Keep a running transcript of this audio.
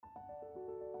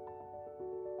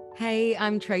Hey,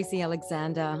 I'm Tracy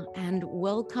Alexander, and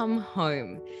welcome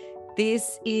home.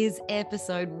 This is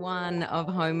episode 1 of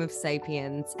Home of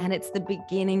Sapiens, and it's the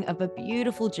beginning of a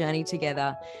beautiful journey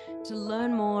together to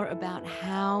learn more about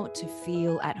how to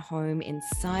feel at home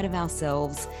inside of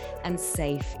ourselves and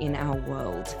safe in our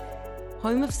world.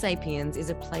 Home of Sapiens is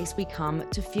a place we come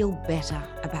to feel better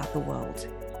about the world.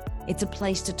 It's a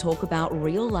place to talk about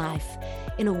real life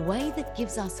in a way that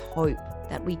gives us hope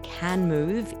that we can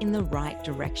move in the right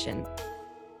direction.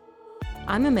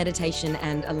 I'm a meditation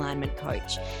and alignment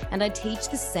coach, and I teach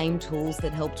the same tools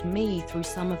that helped me through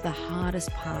some of the hardest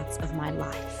parts of my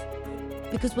life.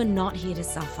 Because we're not here to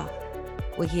suffer.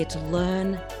 We're here to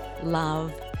learn,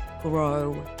 love,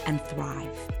 grow, and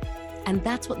thrive. And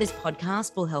that's what this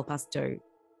podcast will help us do.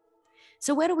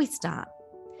 So where do we start?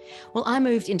 Well, I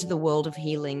moved into the world of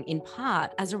healing in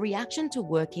part as a reaction to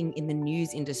working in the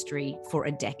news industry for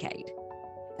a decade.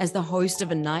 As the host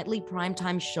of a nightly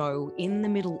primetime show in the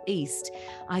Middle East,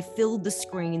 I filled the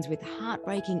screens with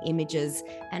heartbreaking images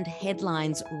and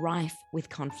headlines rife with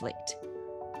conflict,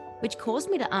 which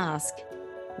caused me to ask,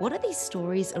 what are these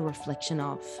stories a reflection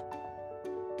of?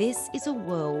 This is a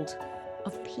world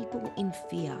of people in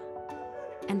fear,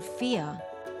 and fear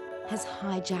has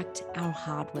hijacked our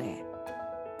hardware.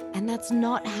 And that's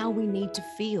not how we need to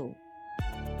feel.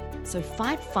 So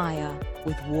fight fire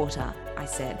with water, I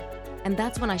said. And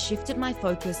that's when I shifted my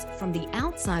focus from the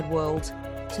outside world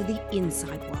to the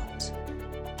inside world.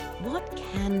 What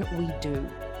can we do?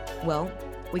 Well,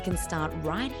 we can start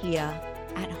right here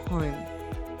at home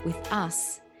with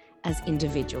us as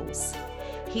individuals,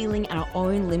 healing our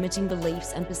own limiting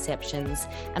beliefs and perceptions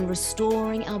and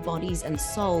restoring our bodies and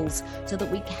souls so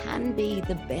that we can be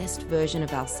the best version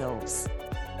of ourselves.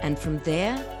 And from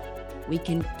there, we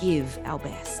can give our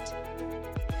best.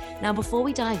 Now, before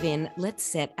we dive in, let's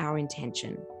set our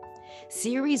intention.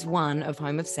 Series 1 of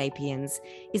Home of Sapiens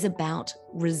is about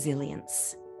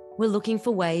resilience. We're looking for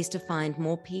ways to find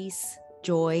more peace,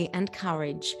 joy, and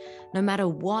courage, no matter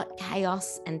what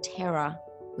chaos and terror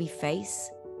we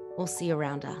face or see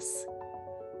around us.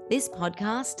 This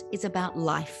podcast is about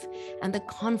life and the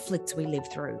conflicts we live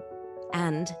through,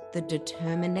 and the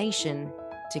determination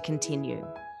to continue.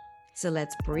 So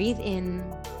let's breathe in,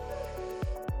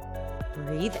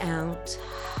 breathe out,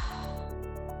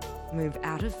 move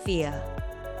out of fear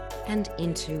and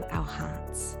into our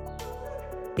hearts.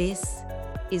 This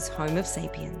is Home of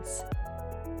Sapiens.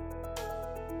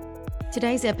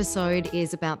 Today's episode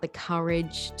is about the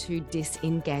courage to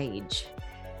disengage.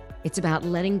 It's about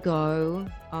letting go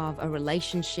of a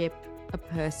relationship, a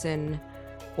person,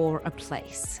 or a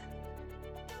place.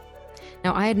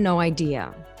 Now, I had no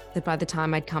idea that by the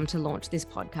time I'd come to launch this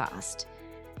podcast,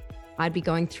 I'd be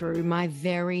going through my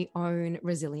very own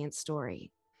resilience story.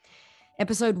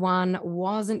 Episode 1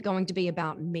 wasn't going to be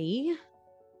about me,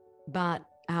 but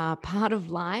part of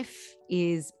life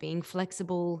is being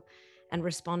flexible and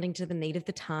responding to the need of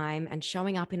the time and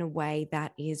showing up in a way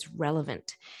that is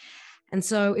relevant. And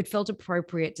so it felt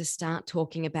appropriate to start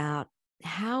talking about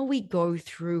how we go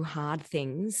through hard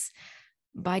things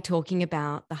by talking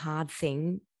about the hard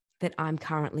thing that I'm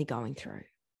currently going through.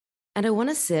 And I want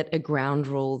to set a ground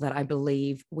rule that I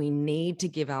believe we need to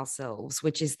give ourselves,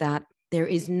 which is that there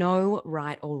is no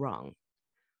right or wrong.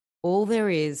 All there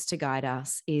is to guide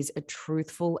us is a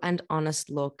truthful and honest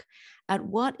look at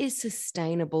what is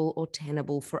sustainable or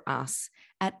tenable for us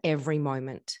at every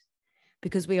moment.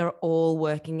 Because we are all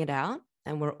working it out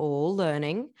and we're all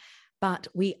learning, but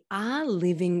we are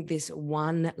living this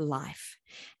one life.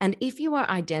 And if you are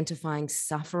identifying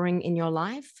suffering in your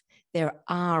life, there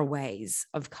are ways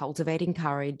of cultivating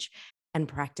courage and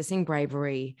practicing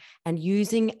bravery and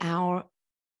using our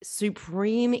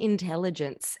supreme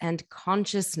intelligence and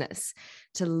consciousness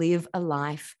to live a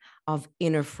life of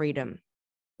inner freedom.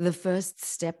 The first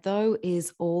step, though,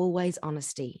 is always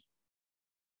honesty.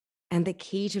 And the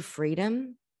key to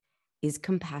freedom is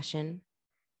compassion,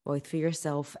 both for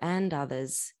yourself and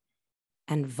others,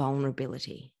 and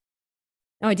vulnerability.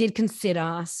 Now, I did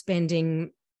consider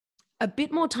spending a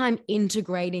bit more time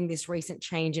integrating this recent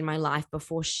change in my life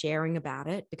before sharing about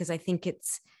it, because I think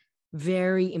it's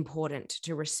very important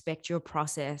to respect your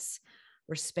process,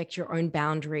 respect your own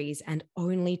boundaries, and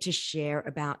only to share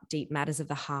about deep matters of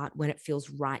the heart when it feels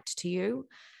right to you.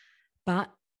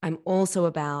 But I'm also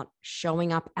about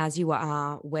showing up as you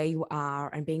are, where you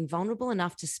are, and being vulnerable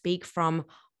enough to speak from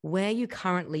where you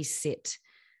currently sit,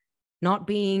 not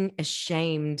being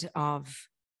ashamed of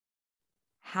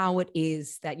how it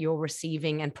is that you're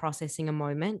receiving and processing a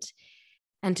moment,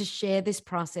 and to share this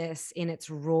process in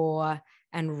its raw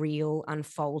and real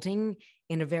unfolding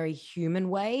in a very human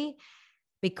way,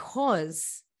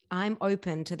 because I'm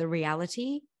open to the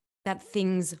reality that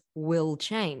things will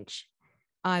change.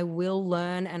 I will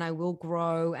learn and I will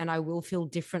grow and I will feel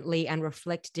differently and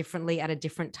reflect differently at a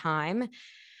different time.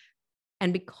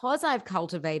 And because I've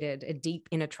cultivated a deep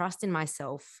inner trust in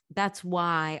myself, that's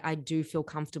why I do feel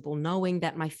comfortable knowing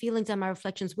that my feelings and my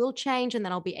reflections will change and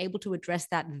that I'll be able to address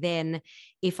that then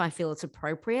if I feel it's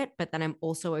appropriate. But then I'm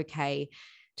also okay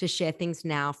to share things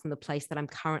now from the place that I'm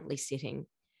currently sitting.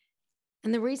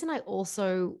 And the reason I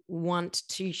also want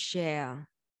to share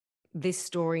this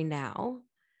story now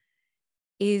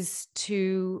is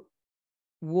to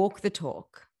walk the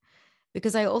talk.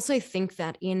 Because I also think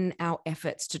that in our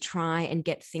efforts to try and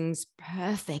get things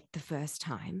perfect the first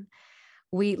time,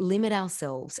 we limit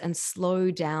ourselves and slow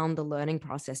down the learning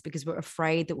process because we're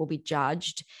afraid that we'll be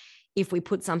judged if we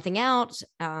put something out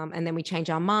and then we change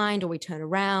our mind or we turn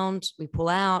around, we pull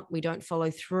out, we don't follow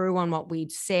through on what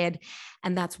we'd said.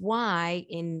 And that's why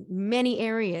in many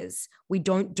areas, we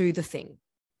don't do the thing.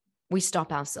 We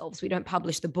stop ourselves. We don't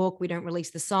publish the book. We don't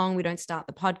release the song. We don't start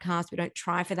the podcast. We don't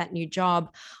try for that new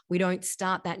job. We don't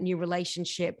start that new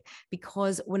relationship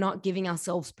because we're not giving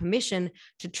ourselves permission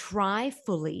to try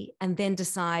fully and then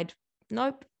decide,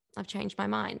 nope, I've changed my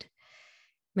mind.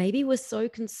 Maybe we're so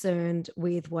concerned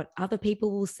with what other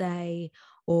people will say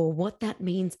or what that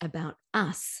means about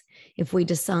us if we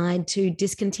decide to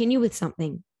discontinue with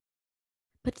something.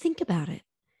 But think about it.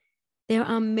 There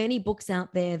are many books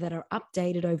out there that are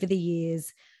updated over the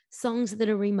years, songs that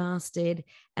are remastered,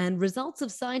 and results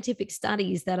of scientific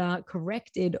studies that are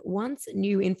corrected once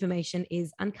new information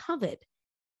is uncovered.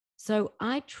 So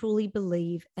I truly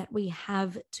believe that we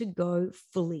have to go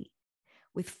fully,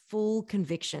 with full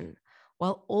conviction,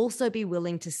 while also be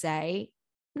willing to say,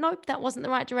 nope, that wasn't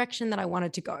the right direction that I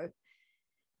wanted to go.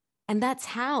 And that's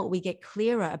how we get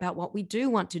clearer about what we do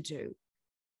want to do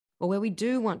or where we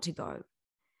do want to go.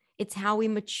 It's how we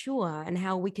mature and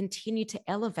how we continue to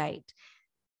elevate.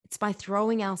 It's by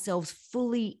throwing ourselves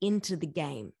fully into the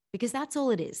game, because that's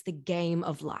all it is, the game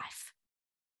of life.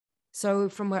 So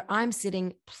from where I'm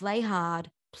sitting, play hard,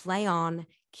 play on,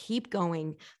 keep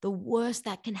going. The worst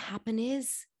that can happen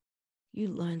is you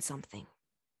learn something.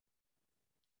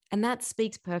 And that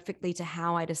speaks perfectly to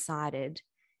how I decided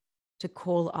to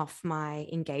call off my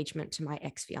engagement to my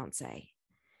ex-fiance.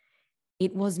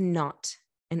 It was not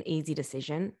an easy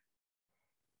decision.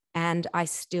 And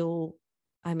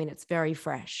it's very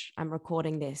fresh. I'm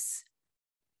recording this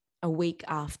a week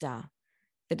after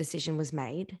the decision was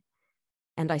made.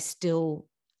 And I still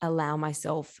allow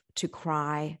myself to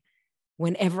cry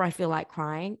whenever I feel like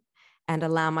crying and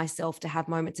allow myself to have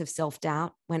moments of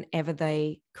self-doubt whenever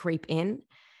they creep in,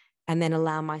 and then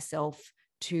allow myself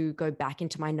to go back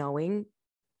into my knowing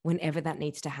whenever that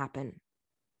needs to happen.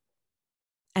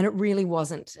 And it really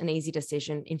wasn't an easy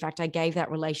decision. In fact, I gave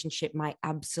that relationship my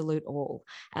absolute all.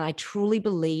 And I truly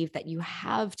believe that you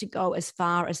have to go as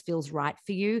far as feels right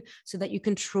for you so that you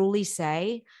can truly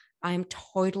say, I am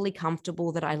totally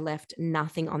comfortable that I left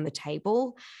nothing on the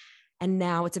table. And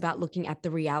now it's about looking at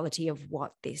the reality of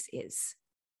what this is.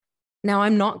 Now,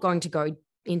 I'm not going to go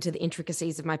into the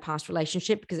intricacies of my past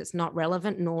relationship because it's not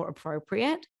relevant nor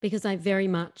appropriate, because I very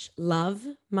much love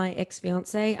my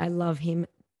ex-fiance. I love him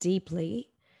deeply.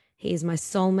 He is my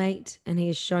soulmate, and he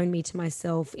has shown me to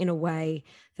myself in a way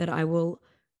that I will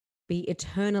be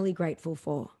eternally grateful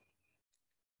for.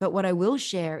 But what I will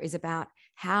share is about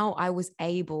how I was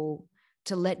able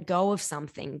to let go of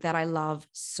something that I love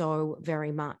so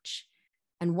very much.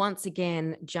 And once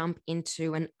again, jump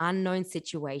into an unknown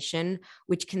situation,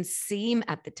 which can seem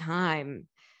at the time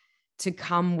to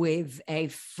come with a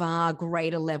far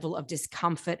greater level of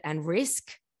discomfort and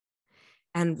risk,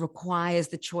 and requires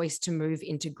the choice to move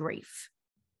into grief,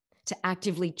 to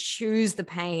actively choose the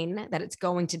pain that it's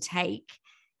going to take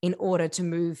in order to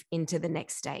move into the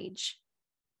next stage.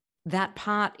 That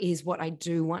part is what I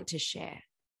do want to share,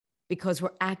 because we're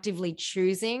actively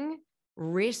choosing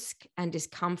risk and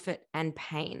discomfort and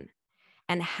pain.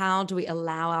 And how do we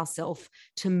allow ourselves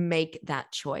to make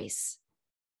that choice?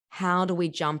 How do we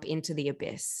jump into the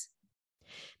abyss?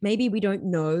 Maybe we don't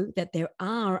know that there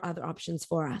are other options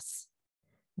for us,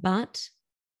 but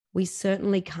we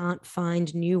certainly can't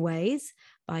find new ways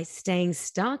by staying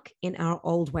stuck in our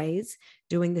old ways,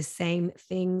 doing the same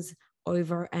things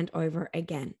over and over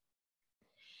again.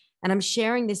 And I'm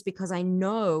sharing this because I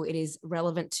know it is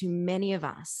relevant to many of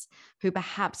us who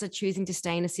perhaps are choosing to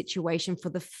stay in a situation for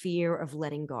the fear of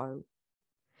letting go.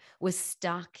 We're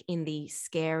stuck in the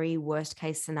scary worst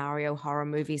case scenario horror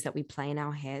movies that we play in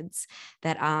our heads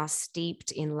that are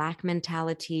steeped in lack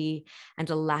mentality and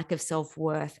a lack of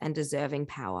self-worth and deserving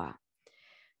power.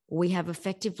 We have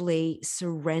effectively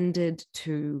surrendered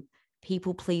to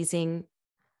people pleasing,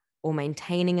 or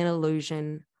maintaining an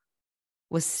illusion,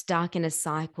 was stuck in a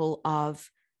cycle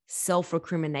of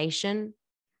self-recrimination.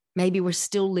 Maybe we're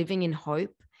still living in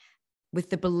hope with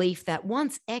the belief that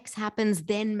once X happens,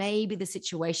 then maybe the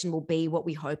situation will be what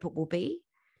we hope it will be.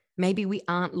 Maybe we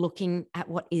aren't looking at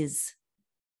what is.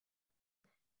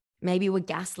 Maybe we're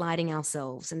gaslighting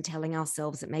ourselves and telling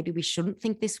ourselves that maybe we shouldn't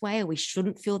think this way or we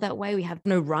shouldn't feel that way. We have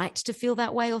no right to feel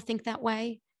that way or think that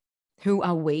way. Who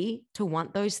are we to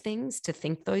want those things, to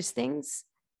think those things?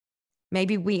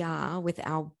 Maybe we are, with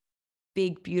our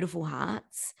big, beautiful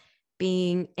hearts,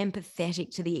 being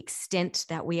empathetic to the extent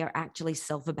that we are actually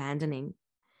self-abandoning.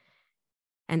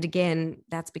 And again,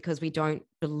 that's because we don't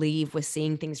believe we're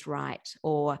seeing things right,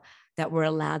 or that we're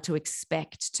allowed to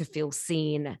expect to feel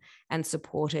seen and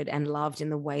supported and loved in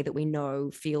the way that we know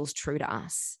feels true to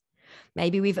us.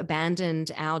 Maybe we've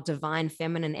abandoned our divine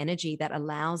feminine energy that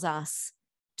allows us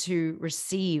to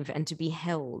receive and to be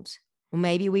held. Or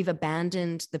maybe we've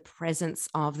abandoned the presence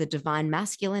of the divine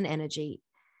masculine energy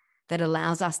that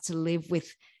allows us to live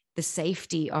with the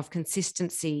safety of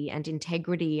consistency and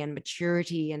integrity and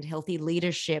maturity and healthy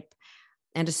leadership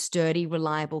and a sturdy,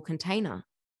 reliable container.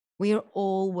 We are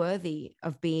all worthy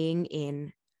of being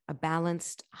in a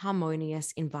balanced,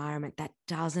 harmonious environment that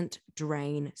doesn't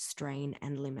drain, strain,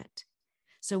 and limit.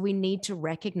 So we need to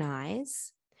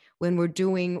recognize when we're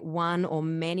doing one or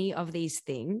many of these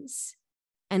things,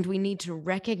 and we need to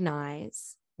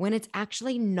recognize when it's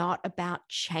actually not about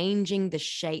changing the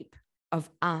shape of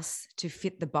us to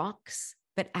fit the box,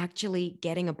 but actually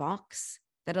getting a box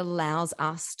that allows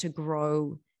us to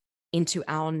grow into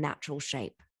our natural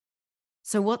shape.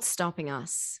 So what's stopping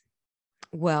us?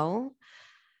 Well,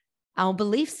 our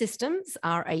belief systems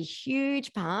are a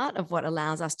huge part of what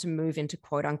allows us to move into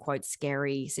quote unquote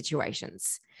scary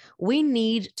situations. We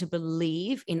need to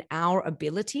believe in our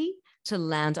ability to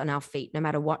land on our feet, no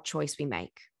matter what choice we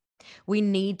make. We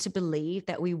need to believe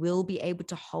that we will be able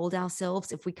to hold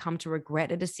ourselves if we come to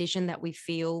regret a decision that we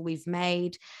feel we've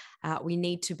made. We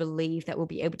need to believe that we'll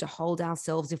be able to hold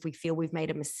ourselves if we feel we've made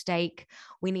a mistake.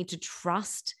 We need to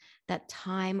trust that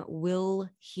time will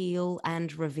heal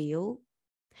and reveal.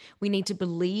 We need to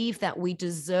believe that we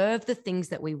deserve the things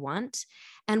that we want.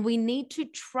 And we need to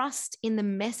trust in the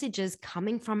messages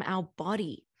coming from our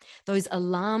body, those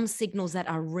alarm signals that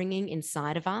are ringing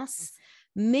inside of us,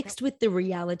 mixed with the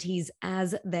realities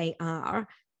as they are,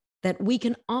 that we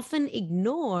can often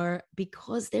ignore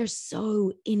because they're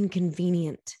so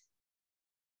inconvenient.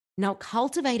 Now,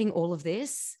 cultivating all of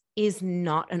this is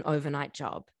not an overnight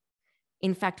job.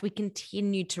 In fact, we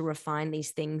continue to refine these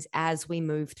things as we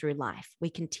move through life. We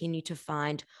continue to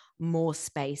find more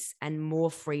space and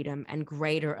more freedom and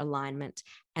greater alignment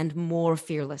and more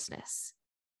fearlessness.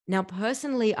 Now,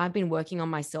 personally, I've been working on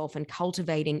myself and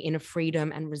cultivating inner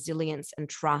freedom and resilience and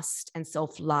trust and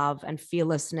self-love and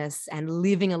fearlessness and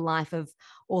living a life of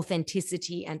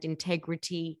authenticity and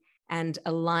integrity and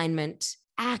alignment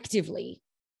actively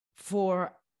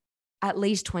for at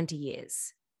least 20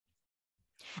 years.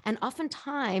 And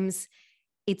oftentimes,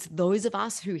 it's those of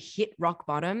us who hit rock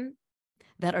bottom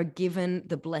that are given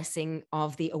the blessing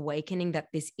of the awakening that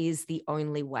this is the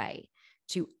only way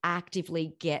to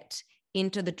actively get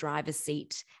into the driver's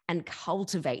seat and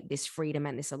cultivate this freedom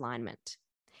and this alignment.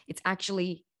 It's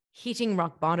actually hitting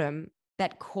rock bottom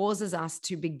that causes us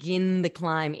to begin the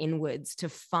climb inwards to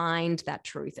find that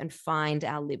truth and find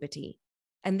our liberty.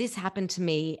 And this happened to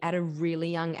me at a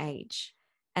really young age.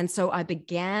 And so I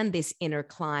began this inner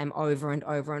climb over and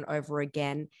over and over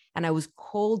again. And I was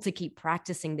called to keep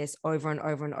practicing this over and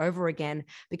over and over again,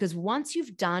 because once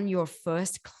you've done your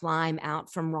first climb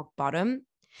out from rock bottom,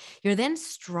 you're then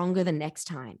stronger the next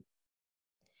time.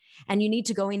 And you need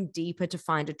to go in deeper to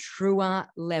find a truer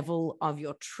level of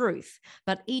your truth.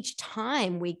 But each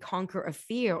time we conquer a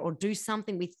fear or do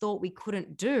something we thought we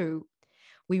couldn't do,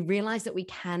 we realize that we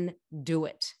can do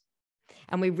it.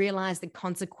 And we realize the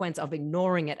consequence of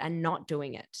ignoring it and not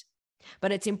doing it.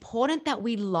 But it's important that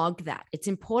we log that. It's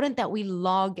important that we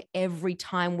log every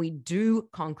time we do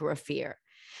conquer a fear,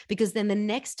 because then the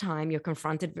next time you're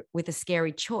confronted with a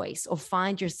scary choice or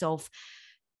find yourself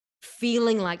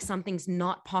feeling like something's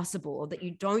not possible or that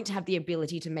you don't have the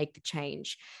ability to make the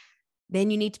change, then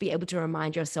you need to be able to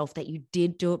remind yourself that you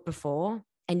did do it before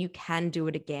and you can do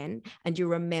it again, and you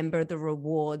remember the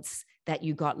rewards that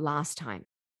you got last time.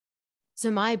 So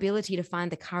my ability to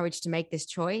find the courage to make this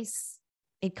choice,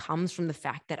 it comes from the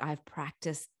fact that I've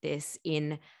practiced this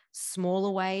in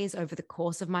smaller ways over the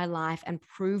course of my life and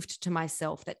proved to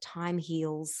myself that time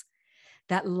heals,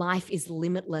 that life is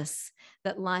limitless,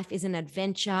 that life is an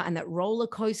adventure, and that roller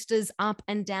coasters up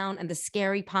and down and the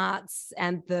scary parts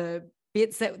and the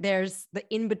bits that there's the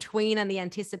in between and the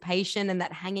anticipation and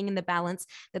that hanging in the balance,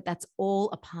 that's all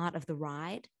a part of the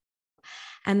ride.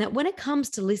 And that when it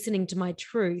comes to listening to my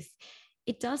truth,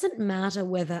 it doesn't matter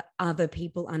whether other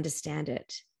people understand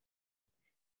it.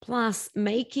 Plus,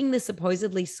 making the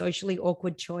supposedly socially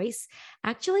awkward choice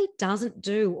actually doesn't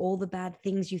do all the bad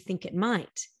things you think it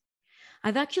might.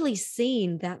 I've actually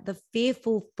seen that the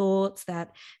fearful thoughts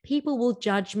that people will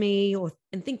judge me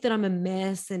and think that I'm a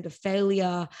mess and a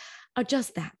failure are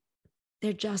just that.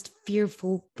 They're just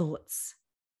fearful thoughts.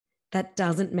 That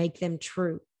doesn't make them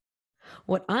true.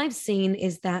 What I've seen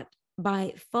is that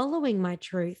by following my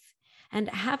truth and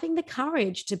having the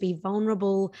courage to be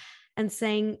vulnerable and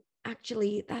saying,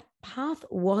 actually, that path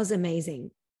was amazing.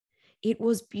 It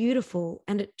was beautiful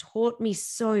and it taught me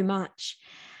so much.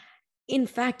 In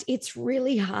fact, it's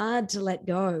really hard to let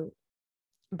go,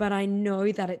 but I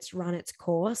know that it's run its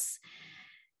course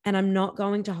and I'm not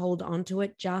going to hold on to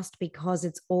it just because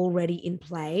it's already in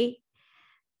play.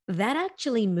 That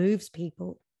actually moves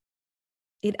people.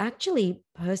 It actually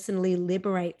personally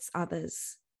liberates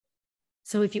others.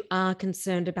 So if you are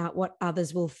concerned about what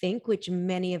others will think, which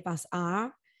many of us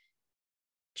are,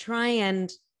 try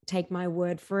and take my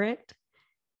word for it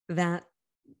that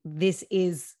this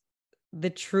is the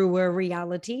truer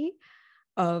reality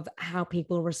of how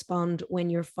people respond when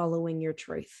you're following your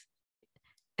truth.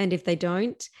 And if they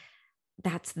don't,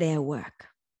 that's their work.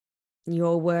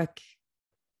 Your work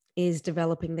is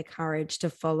developing the courage to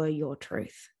follow your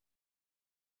truth.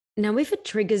 Now, if it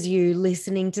triggers you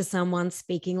listening to someone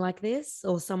speaking like this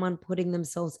or someone putting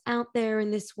themselves out there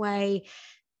in this way,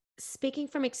 speaking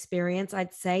from experience,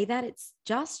 I'd say that it's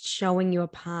just showing you a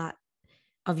part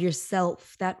of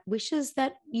yourself that wishes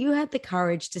that you had the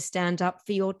courage to stand up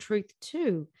for your truth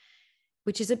too,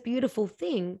 which is a beautiful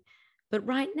thing. But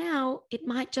right now, it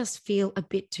might just feel a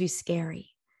bit too scary,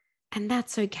 and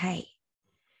that's okay.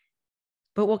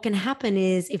 But what can happen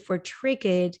is if we're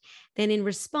triggered, then in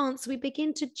response, we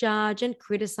begin to judge and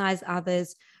criticize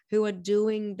others who are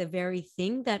doing the very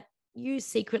thing that you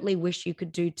secretly wish you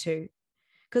could do too.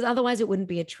 Because otherwise, it wouldn't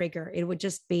be a trigger. It would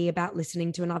just be about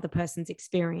listening to another person's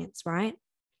experience, right?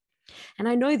 And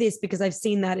I know this because I've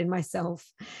seen that in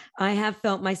myself. I have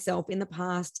felt myself in the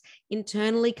past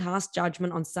internally cast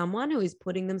judgment on someone who is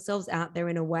putting themselves out there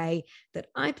in a way that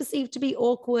I perceive to be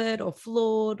awkward or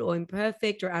flawed or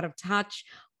imperfect or out of touch,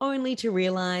 only to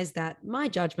realize that my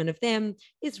judgment of them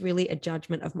is really a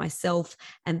judgment of myself.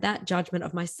 And that judgment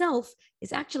of myself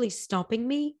is actually stopping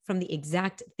me from the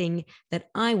exact thing that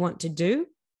I want to do,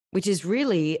 which is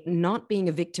really not being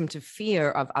a victim to fear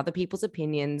of other people's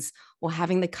opinions or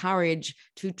having the courage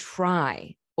to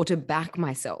try or to back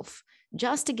myself,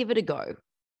 just to give it a go.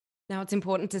 Now, it's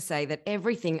important to say that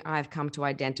everything I've come to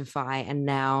identify and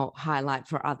now highlight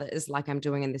for others, like I'm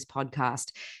doing in this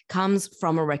podcast, comes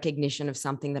from a recognition of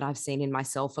something that I've seen in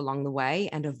myself along the way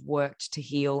and have worked to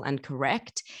heal and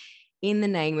correct in the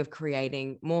name of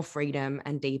creating more freedom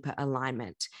and deeper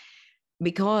alignment.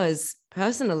 Because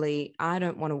personally, I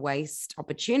don't want to waste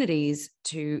opportunities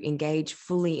to engage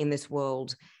fully in this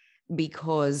world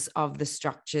because of the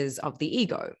structures of the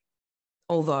ego.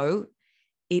 Although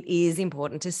it is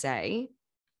important to say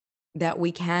that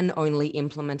we can only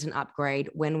implement an upgrade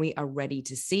when we are ready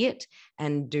to see it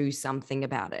and do something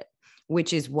about it,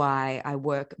 which is why I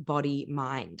work body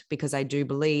mind, because I do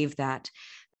believe that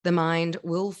the mind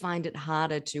will find it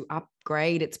harder to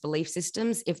upgrade its belief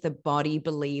systems if the body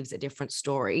believes a different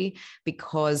story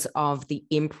because of the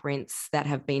imprints that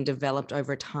have been developed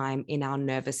over time in our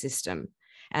nervous system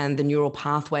and the neural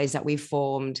pathways that we've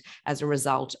formed as a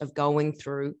result of going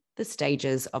through the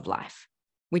stages of life,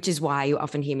 which is why you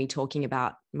often hear me talking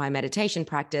about my meditation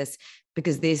practice,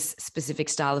 because this specific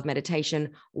style of meditation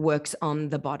works on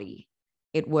the body.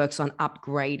 It works on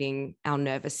upgrading our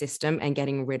nervous system and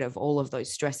getting rid of all of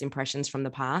those stress impressions from the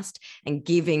past and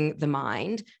giving the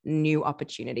mind new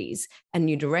opportunities and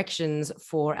new directions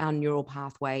for our neural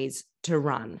pathways to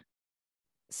run.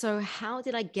 So how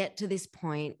did I get to this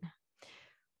point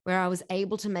where I was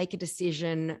able to make a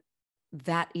decision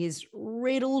that is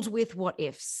riddled with what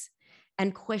ifs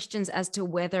and questions as to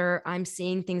whether I'm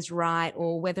seeing things right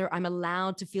or whether I'm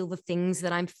allowed to feel the things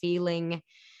that I'm feeling?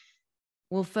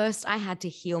 Well, first, I had to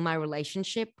heal my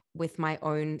relationship with my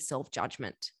own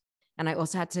self-judgment. And I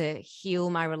also had to heal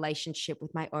my relationship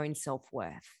with my own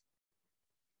self-worth.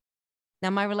 Now,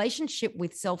 my relationship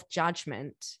with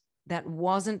self-judgment that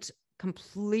wasn't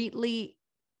completely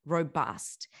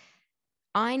robust,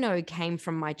 I know came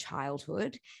from my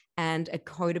childhood and a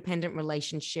codependent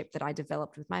relationship that I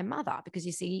developed with my mother, because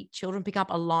you see, children pick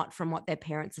up a lot from what their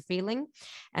parents are feeling.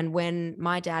 And when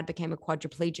my dad became a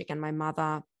quadriplegic and my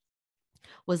mother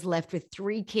was left with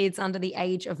 3 kids under the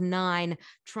age of 9,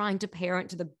 trying to parent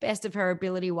to the best of her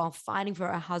ability while fighting for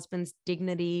her husband's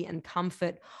dignity and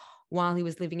comfort while he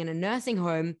was living in a nursing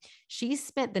home. She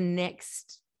spent the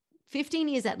next 15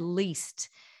 years at least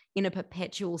in a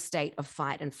perpetual state of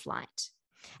fight and flight.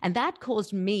 And that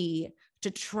caused me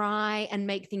to try and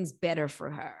make things better for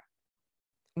her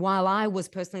while I was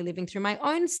personally living through my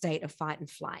own state of fight and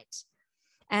flight.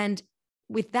 And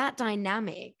with that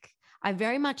dynamic, I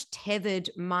very much tethered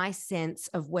my sense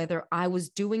of whether I was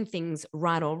doing things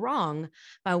right or wrong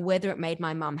by whether it made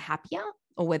my mum happier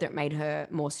or whether it made her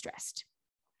more stressed.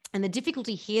 And the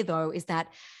difficulty here, though, is that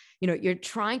you're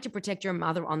trying to protect your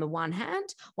mother on the one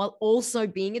hand, while also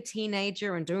being a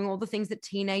teenager and doing all the things that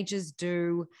teenagers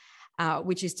do,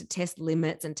 which is to test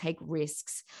limits and take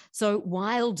risks. So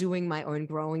while doing my own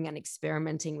growing and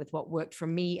experimenting with what worked for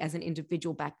me as an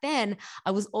individual back then,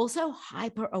 I was also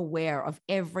hyper aware of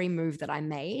every move that I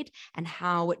made and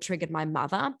how it triggered my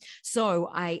mother. So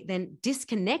I then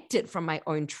disconnected from my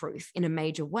own truth in a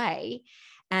major way.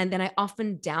 And then I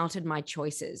often doubted my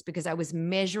choices because I was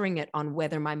measuring it on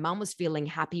whether my mum was feeling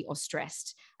happy or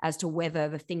stressed as to whether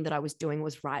the thing that I was doing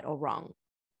was right or wrong.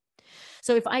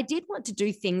 So if I did want to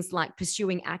do things like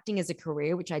pursuing acting as a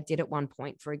career, which I did at one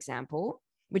point, for example,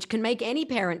 which can make any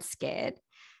parent scared,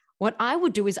 what I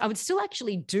would do is I would still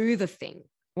actually do the thing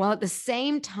while at the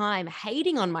same time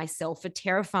hating on myself for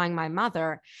terrifying my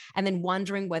mother and then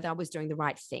wondering whether I was doing the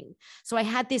right thing. So I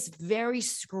had this very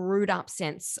screwed up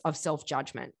sense of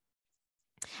self-judgment.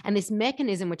 And this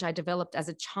mechanism, which I developed as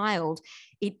a child,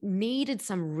 it needed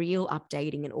some real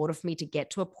updating in order for me to get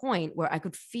to a point where I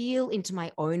could feel into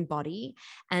my own body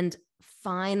and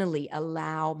finally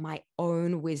allow my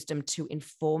own wisdom to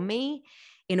inform me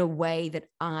in a way that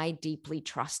I deeply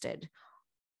trusted.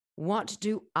 What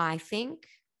do I think,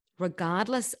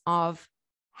 regardless of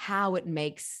how it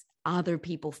makes other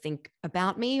people think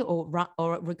about me or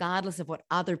regardless of what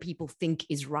other people think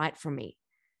is right for me,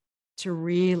 to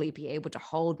really be able to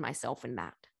hold myself in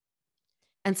that.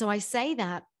 And so I say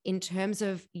that in terms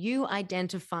of you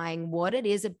identifying what it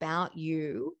is about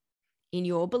you in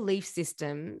your belief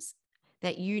systems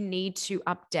that you need to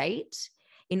update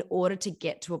in order to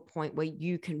get to a point where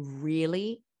you can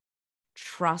really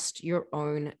trust your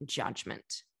own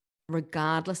judgment,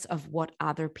 regardless of what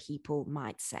other people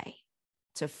might say,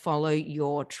 to follow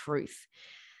your truth.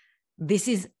 This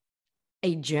is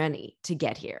a journey to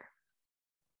get here.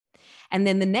 And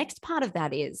then the next part of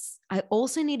that is I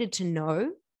also needed to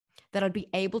know that I'd be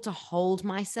able to hold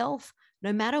myself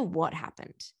no matter what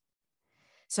happened.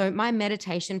 So my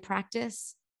meditation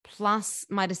practice, plus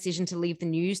my decision to leave the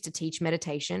news to teach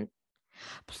meditation,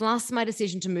 plus my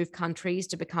decision to move countries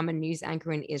to become a news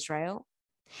anchor in Israel,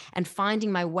 and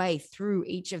finding my way through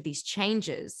each of these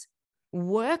changes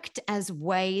worked as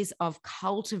ways of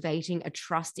cultivating a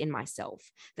trust in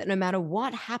myself that no matter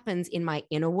what happens in my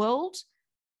inner world,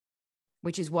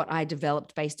 which is what I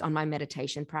developed based on my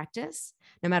meditation practice,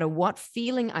 no matter what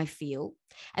feeling I feel,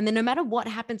 and then no matter what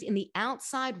happens in the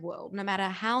outside world, no matter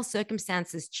how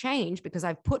circumstances change, because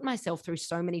I've put myself through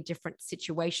so many different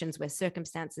situations where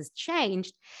circumstances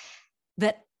changed,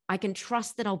 that I can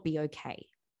trust that I'll be okay.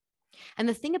 And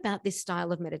the thing about this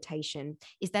style of meditation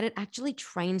is that it actually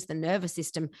trains the nervous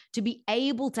system to be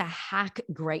able to hack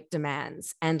great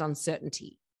demands and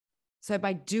uncertainty. So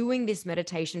by doing this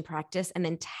meditation practice and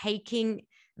then taking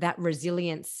that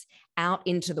resilience out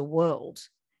into the world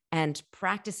and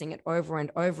practicing it over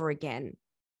and over again,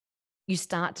 you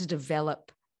start to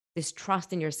develop this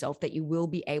trust in yourself that you will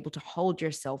be able to hold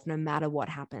yourself no matter what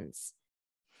happens.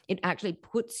 It actually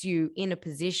puts you in a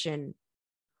position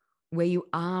where you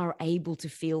are able to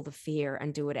feel the fear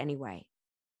and do it anyway.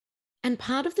 And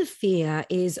part of the fear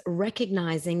is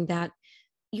recognizing that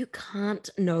you can't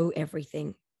know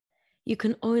everything. You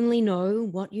can only know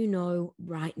what you know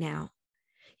right now.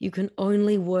 You can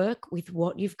only work with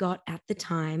what you've got at the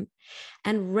time,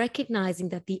 and recognizing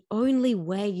that the only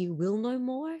way you will know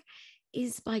more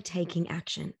is by taking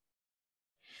action.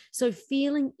 So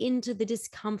feeling into the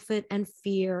discomfort and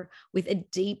fear with a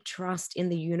deep trust in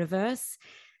the universe,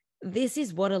 this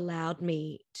is what allowed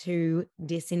me to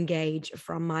disengage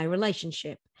from my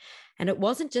relationship. And it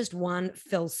wasn't just one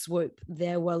fell swoop.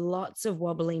 There were lots of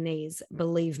wobbly knees,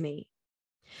 believe me.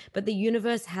 But the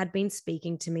universe had been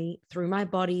speaking to me through my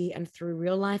body and through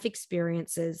real life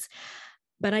experiences.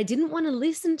 But I didn't want to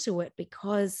listen to it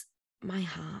because my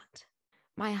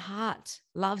heart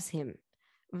loves him.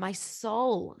 My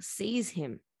soul sees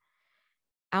him.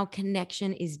 Our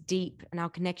connection is deep and our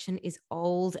connection is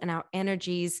old and our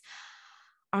energies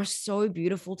are so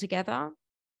beautiful together.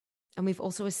 And we've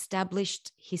also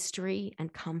established history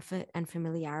and comfort and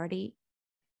familiarity.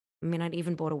 I mean, I'd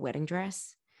even bought a wedding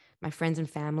dress. My friends and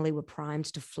family were primed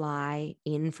to fly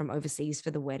in from overseas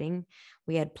for the wedding.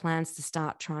 We had plans to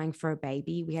start trying for a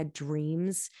baby. We had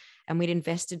dreams, and we'd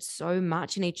invested so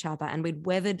much in each other, and we'd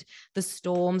weathered the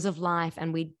storms of life,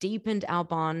 and we deepened our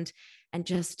bond. And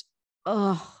just,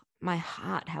 oh, my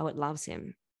heart, how it loves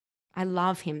him. I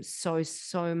love him so,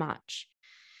 so much.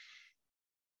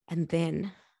 And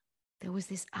then there was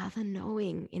this other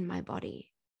knowing in my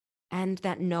body. And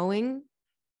that knowing,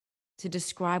 to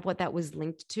describe what that was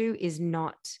linked to, is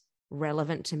not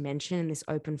relevant to mention in this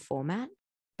open format,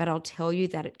 but I'll tell you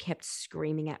that it kept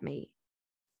screaming at me.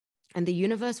 And the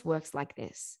universe works like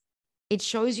this. It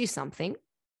shows you something,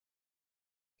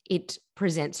 it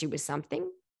presents you with something,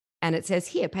 and it says,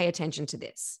 here, pay attention to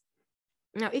this.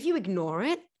 Now, if you ignore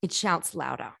it, it shouts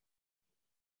louder.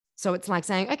 So it's like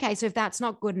saying, okay, so if that's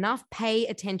not good enough, pay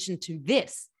attention to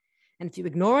this. And if you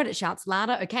ignore it, it shouts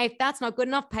louder. Okay, if that's not good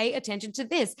enough, pay attention to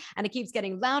this. And it keeps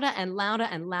getting louder and louder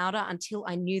and louder until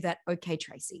I knew that, okay,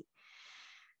 Tracy,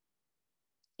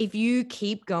 if you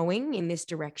keep going in this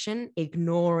direction,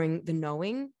 ignoring the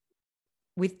knowing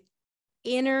with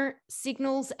inner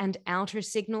signals and outer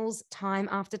signals, time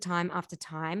after time after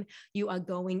time, you are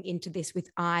going into this with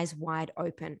eyes wide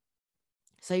open.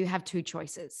 So you have two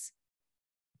choices,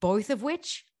 both of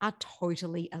which are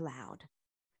totally allowed.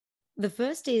 The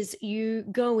first is you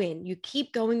go in, you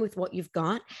keep going with what you've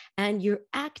got, and you're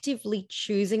actively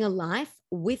choosing a life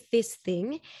with this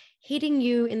thing hitting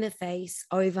you in the face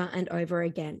over and over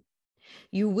again.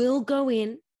 You will go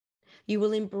in, you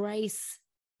will embrace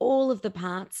all of the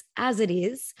parts as it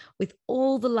is, with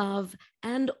all the love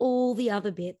and all the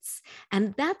other bits.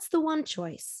 And that's the one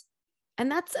choice.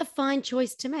 And that's a fine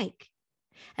choice to make.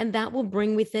 And that will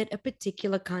bring with it a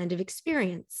particular kind of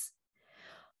experience.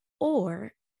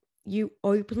 Or you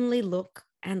openly look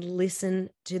and listen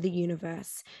to the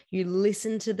universe. You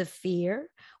listen to the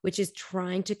fear, which is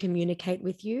trying to communicate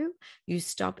with you. You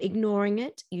stop ignoring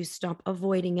it, you stop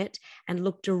avoiding it, and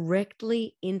look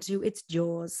directly into its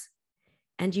jaws.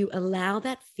 And you allow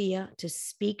that fear to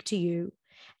speak to you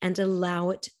and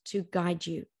allow it to guide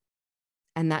you.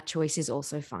 And that choice is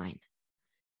also fine.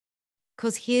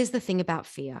 Because here's the thing about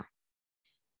fear.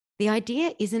 The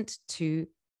idea isn't to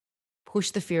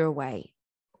push the fear away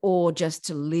or just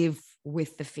to live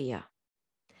with the fear.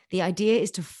 The idea is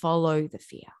to follow the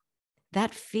fear.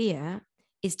 That fear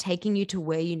is taking you to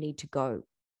where you need to go.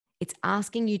 It's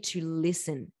asking you to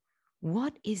listen.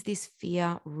 What is this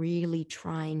fear really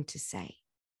trying to say?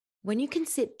 When you can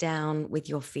sit down with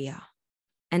your fear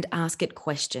and ask it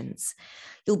questions,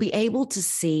 you'll be able to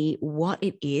see what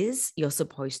it is you're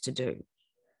supposed to do.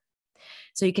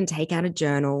 So you can take out a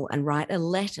journal and write a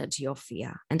letter to your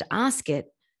fear and ask it,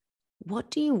 what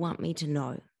do you want me to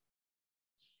know?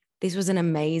 This was an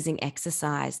amazing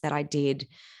exercise that I did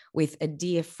with a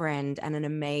dear friend and an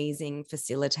amazing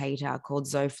facilitator called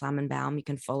Zoe Flammenbaum. You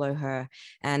can follow her.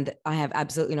 And I have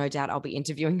absolutely no doubt I'll be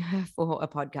interviewing her for a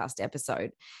podcast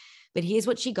episode. But here's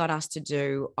what she got us to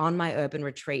do on my urban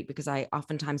retreat, because I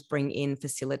oftentimes bring in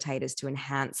facilitators to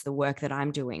enhance the work that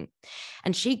I'm doing.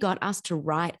 And she got us to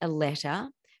write a letter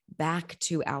back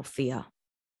to our fear.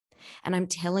 And I'm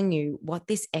telling you, what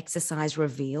this exercise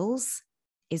reveals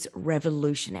is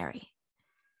revolutionary,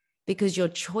 because your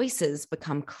choices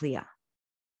become clear.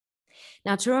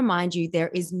 Now, to remind you, there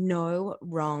is no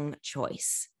wrong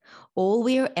choice. All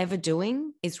we are ever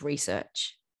doing is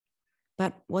research.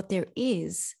 But what there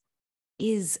is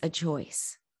a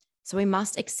choice. So we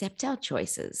must accept our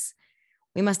choices.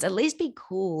 We must at least be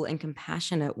cool and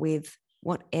compassionate with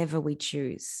whatever we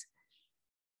choose.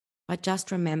 But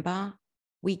just remember,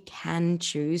 we can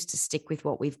choose to stick with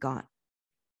what we've got,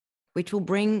 which will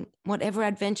bring whatever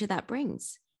adventure that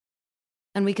brings.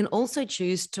 And we can also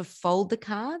choose to fold the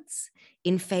cards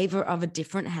in favor of a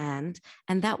different hand,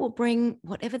 and that will bring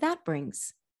whatever that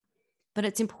brings. But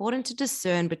it's important to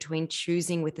discern between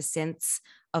choosing with a sense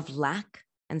of lack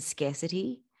and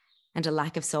scarcity, and a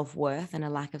lack of self-worth and a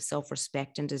lack of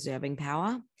self-respect and deserving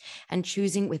power, and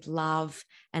choosing with love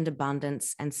and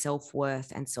abundance and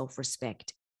self-worth and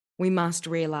self-respect. We must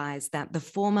realize that the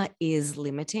former is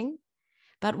limiting,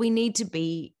 but we need to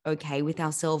be okay with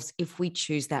ourselves if we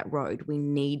choose that road. We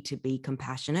need to be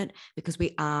compassionate because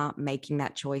we are making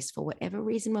that choice for whatever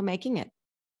reason we're making it.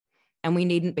 And we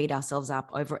needn't beat ourselves up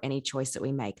over any choice that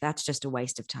we make. That's just a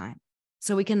waste of time.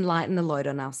 So we can lighten the load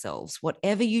on ourselves.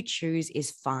 Whatever you choose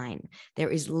is fine. There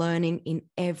is learning in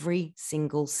every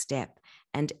single step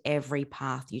and every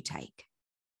path you take.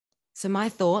 So my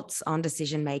thoughts on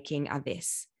decision-making are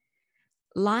this.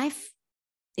 Life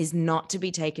is not to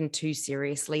be taken too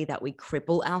seriously that we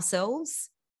cripple ourselves.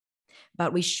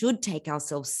 but we should take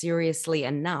ourselves seriously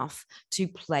enough to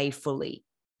play fully.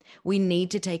 We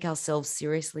need to take ourselves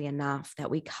seriously enough that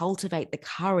we cultivate the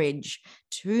courage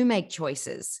to make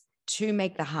choices, to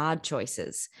make the hard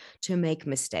choices, to make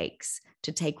mistakes,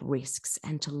 to take risks,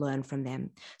 and to learn from them,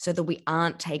 so that we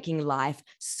aren't taking life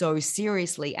so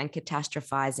seriously and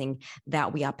catastrophizing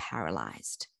that we are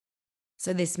paralyzed.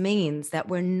 So this means that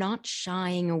we're not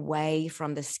shying away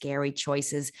from the scary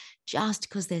choices just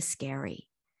because they're scary.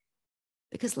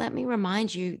 Because let me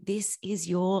remind you, this is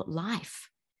your life.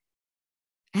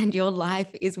 And your life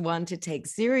is one to take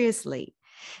seriously.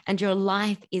 And your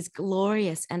life is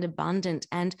glorious and abundant.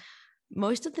 And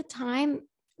most of the time,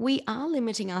 we are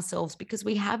limiting ourselves because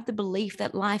we have the belief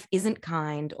that life isn't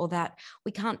kind, or that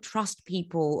we can't trust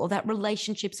people, or that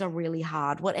relationships are really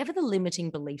hard. Whatever the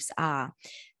limiting beliefs are,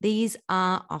 these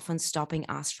are often stopping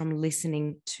us from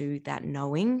listening to that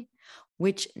knowing,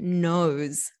 which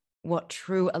knows what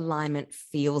true alignment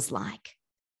feels like.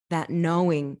 That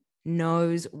knowing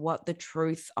knows what the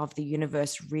truth of the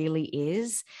universe really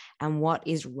is and what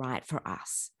is right for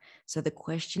us. So the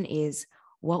question is,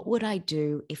 what would I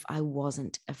do if I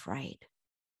wasn't afraid?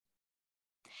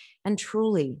 And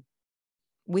truly,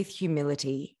 with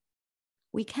humility,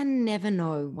 we can never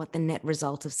know what the net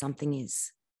result of something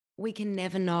is. We can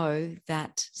never know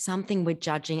that something we're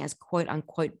judging as quote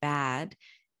unquote bad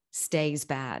stays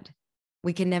bad.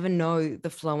 We can never know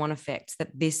the flow-on effects,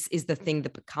 that this is the thing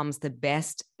that becomes the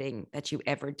best thing that you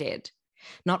ever did,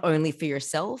 not only for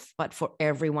yourself, but for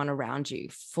everyone around you,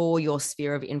 for your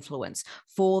sphere of influence,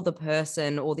 for the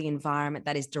person or the environment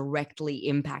that is directly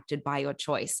impacted by your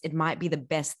choice. It might be the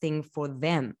best thing for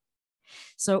them.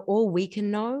 So all we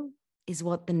can know is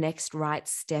what the next right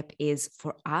step is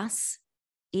for us,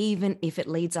 even if it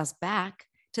leads us back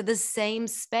to the same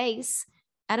space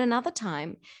at another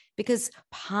time, because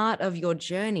part of your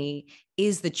journey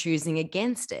is the choosing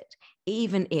against it,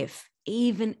 even if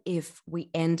we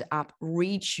end up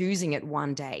re-choosing it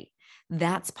one day.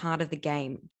 That's part of the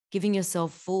game, giving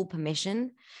yourself full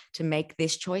permission to make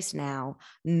this choice now,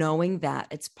 knowing that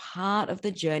it's part of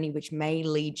the journey which may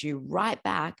lead you right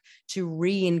back to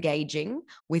re-engaging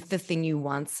with the thing you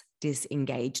once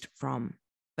disengaged from.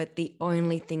 But the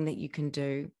only thing that you can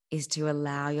do is to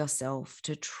allow yourself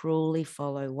to truly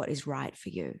follow what is right for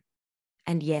you.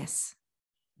 And yes,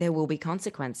 there will be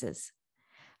consequences,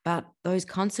 but those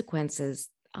consequences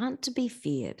aren't to be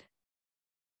feared.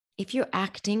 If you're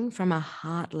acting from a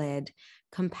heart-led,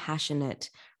 compassionate,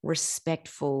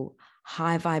 respectful,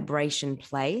 high vibration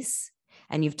place,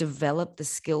 and you've developed the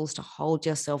skills to hold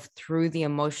yourself through the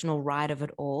emotional ride of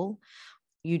it all,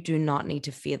 you do not need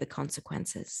to fear the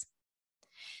consequences.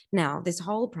 Now, this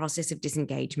whole process of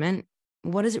disengagement,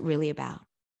 what is it really about?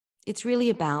 It's really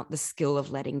about the skill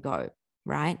of letting go,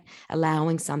 right?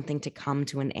 Allowing something to come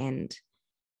to an end.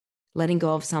 Letting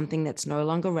go of something that's no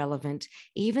longer relevant,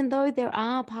 even though there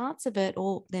are parts of it,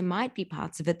 or there might be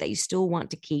parts of it that you still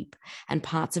want to keep and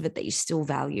parts of it that you still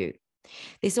value.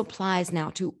 This applies now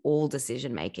to all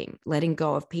decision making, letting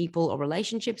go of people or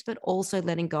relationships, but also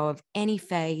letting go of any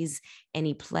phase,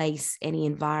 any place, any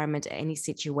environment, any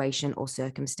situation or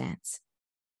circumstance.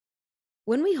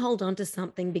 When we hold on to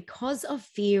something because of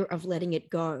fear of letting it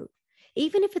go,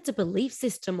 even if it's a belief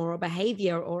system or a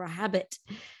behavior or a habit,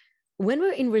 when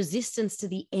we're in resistance to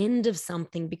the end of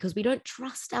something because we don't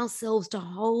trust ourselves to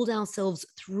hold ourselves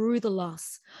through the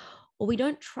loss, or we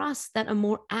don't trust that a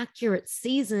more accurate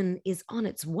season is on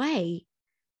its way,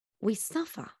 we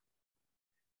suffer.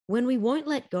 When we won't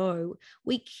let go,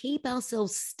 we keep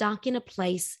ourselves stuck in a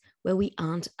place where we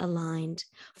aren't aligned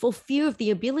for fear of the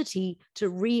ability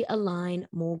to realign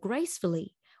more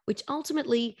gracefully, which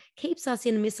ultimately keeps us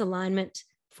in misalignment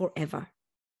forever.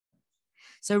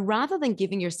 So rather than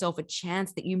giving yourself a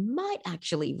chance that you might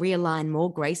actually realign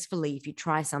more gracefully if you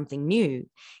try something new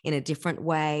in a different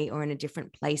way or in a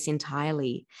different place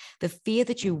entirely, the fear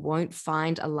that you won't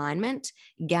find alignment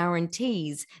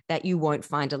guarantees that you won't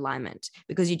find alignment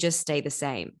because you just stay the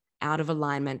same, out of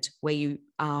alignment where you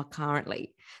are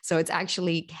currently. So it's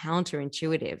actually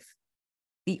counterintuitive.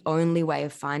 The only way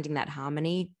of finding that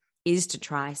harmony is to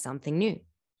try something new.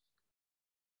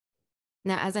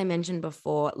 Now, as I mentioned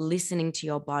before, listening to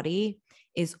your body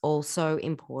is also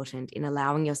important in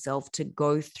allowing yourself to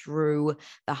go through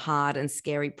the hard and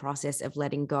scary process of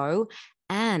letting go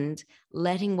and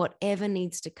letting whatever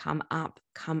needs to come up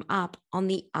on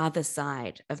the other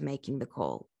side of making the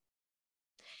call.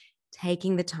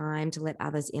 Taking the time to let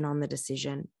others in on the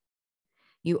decision.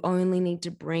 You only need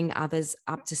to bring others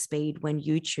up to speed when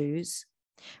you choose.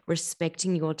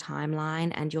 Respecting your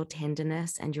timeline and your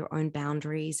tenderness and your own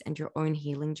boundaries and your own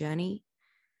healing journey.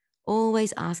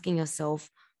 Always asking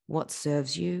yourself, what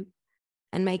serves you,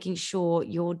 and making sure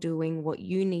you're doing what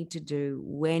you need to do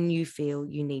when you feel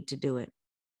you need to do it.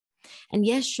 And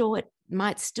yes, sure, it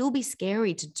might still be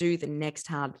scary to do the next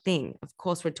hard thing. Of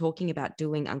course, we're talking about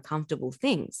doing uncomfortable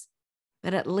things,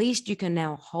 but at least you can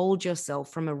now hold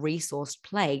yourself from a resourced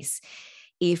place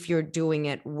if you're doing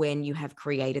it when you have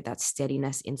created that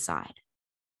steadiness inside.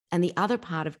 And the other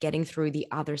part of getting through the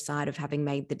other side of having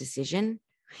made the decision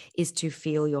is to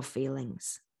feel your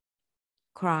feelings.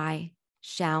 Cry,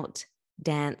 shout,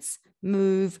 dance,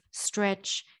 move,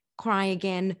 stretch, cry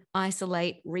again,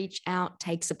 isolate, reach out,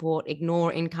 take support,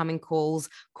 ignore incoming calls,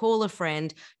 call a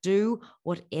friend, do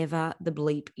whatever the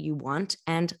bleep you want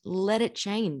and let it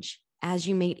change as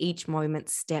you meet each moment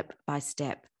step by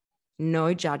step.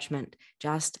 No judgment,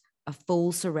 just a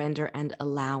full surrender and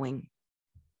allowing.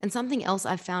 And something else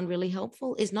I've found really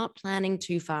helpful is not planning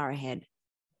too far ahead.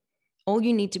 All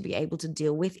you need to be able to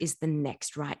deal with is the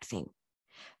next right thing.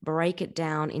 Break it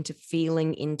down into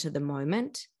feeling into the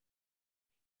moment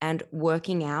and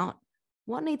working out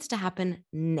what needs to happen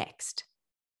next,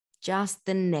 just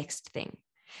the next thing.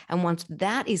 And once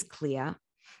that is clear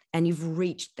and you've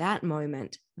reached that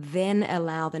moment, then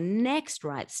allow the next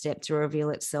right step to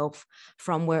reveal itself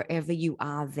from wherever you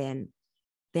are then.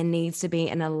 There needs to be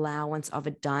an allowance of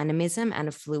a dynamism and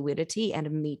a fluidity and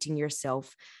a meeting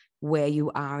yourself where you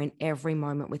are in every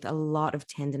moment with a lot of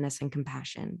tenderness and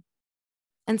compassion.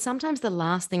 And sometimes the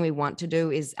last thing we want to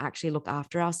do is actually look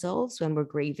after ourselves when we're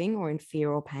grieving or in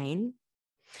fear or pain.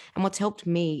 And what's helped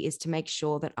me is to make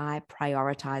sure that I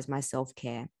prioritize my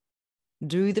self-care.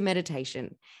 Do the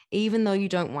meditation, even though you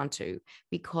don't want to,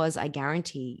 because I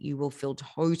guarantee you will feel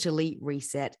totally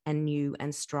reset and new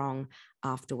and strong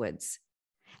afterwards.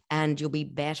 And you'll be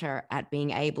better at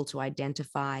being able to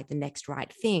identify the next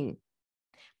right thing.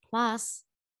 Plus,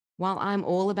 while I'm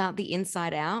all about the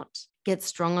inside out, get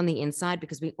strong on the inside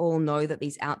because we all know that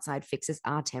these outside fixes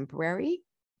are temporary.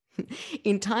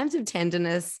 In times of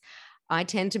tenderness, I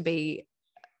tend to be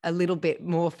a little bit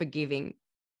more forgiving.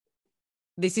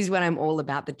 This is when I'm all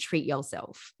about the treat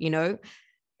yourself,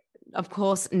 Of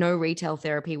course, no retail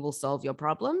therapy will solve your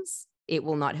problems. It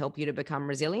will not help you to become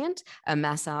resilient. A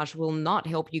massage will not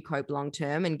help you cope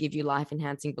long-term and give you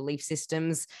life-enhancing belief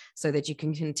systems so that you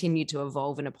can continue to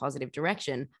evolve in a positive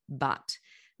direction. But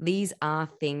these are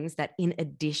things that, in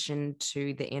addition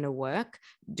to the inner work,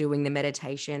 doing the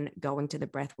meditation, going to the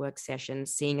breathwork session,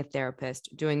 seeing a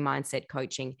therapist, doing mindset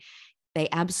coaching, they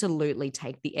absolutely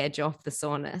take the edge off the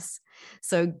soreness.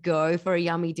 So go for a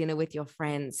yummy dinner with your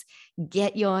friends,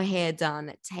 get your hair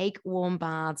done, take warm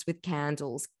baths with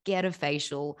candles, get a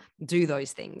facial, do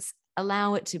those things.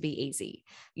 Allow it to be easy.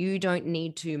 You don't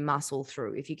need to muscle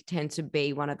through if you tend to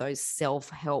be one of those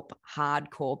self-help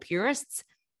hardcore purists,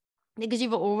 because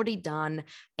you've already done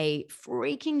a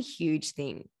freaking huge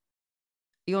thing.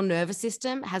 Your nervous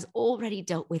system has already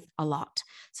dealt with a lot.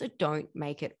 So don't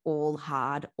make it all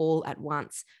hard all at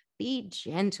once. Be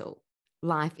gentle.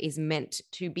 Life is meant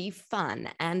to be fun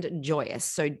and joyous.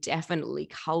 So definitely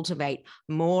cultivate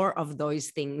more of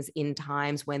those things in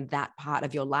times when that part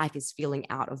of your life is feeling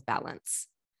out of balance.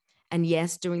 And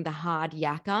yes, doing the hard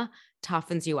yakka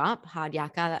toughens you up. Hard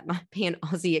yakka, that might be an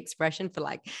Aussie expression for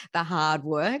like the hard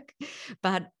work.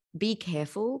 But be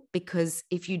careful, because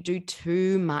if you do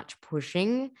too much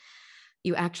pushing,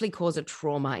 you actually cause a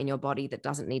trauma in your body that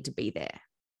doesn't need to be there.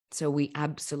 So we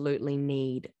absolutely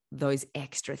need those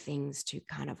extra things to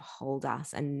kind of hold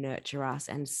us and nurture us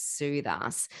and soothe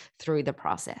us through the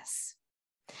process.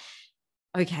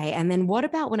 Okay, and then what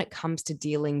about when it comes to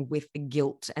dealing with the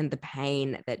guilt and the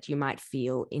pain that you might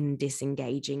feel in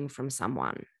disengaging from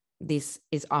someone? This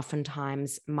is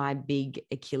oftentimes my big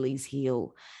Achilles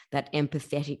heel. That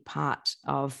empathetic part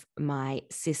of my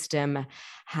system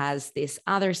has this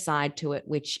other side to it,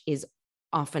 which is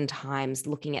oftentimes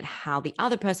looking at how the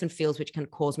other person feels, which can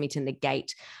cause me to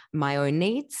negate my own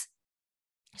needs.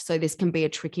 So this can be a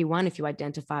tricky one if you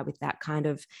identify with that kind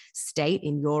of state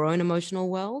in your own emotional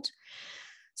world.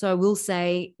 So I will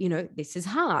say, this is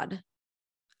hard,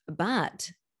 but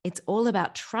it's all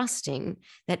about trusting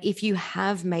that if you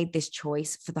have made this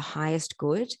choice for the highest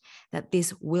good, that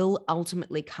this will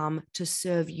ultimately come to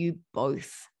serve you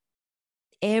both.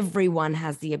 Everyone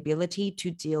has the ability to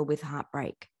deal with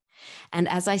heartbreak. And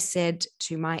as I said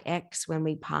to my ex when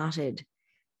we parted,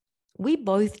 we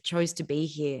both chose to be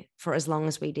here for as long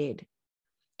as we did,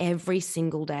 every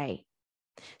single day.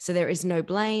 So there is no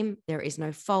blame, there is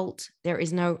no fault, there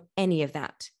is no any of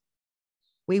that.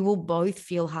 We will both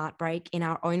feel heartbreak in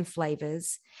our own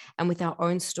flavors and with our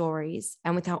own stories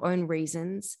and with our own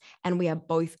reasons, and we are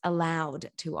both allowed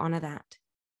to honor that.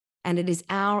 And it is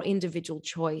our individual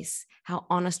choice how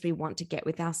honest we want to get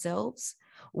with ourselves,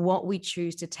 what we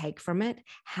choose to take from it,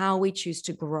 how we choose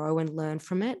to grow and learn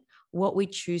from it, what we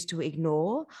choose to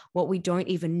ignore, what we don't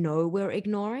even know we're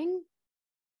ignoring.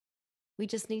 We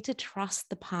just need to trust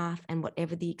the path and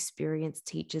whatever the experience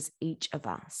teaches each of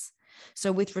us.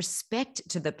 So, with respect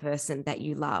to the person that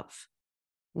you love,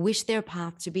 wish their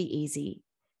path to be easy,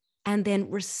 and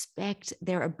then respect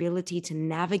their ability to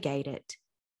navigate it,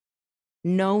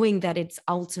 knowing that it's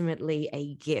ultimately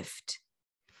a gift,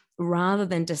 rather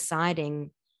than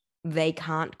deciding they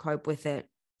can't cope with it,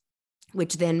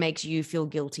 which then makes you feel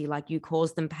guilty, like you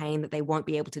caused them pain that they won't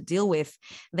be able to deal with.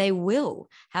 They will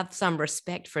have some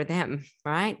respect for them,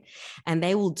 right? And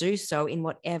they will do so in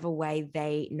whatever way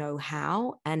they know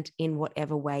how and in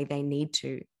whatever way they need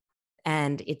to.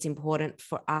 And it's important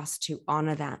for us to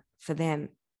honor that for them.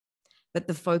 But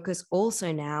the focus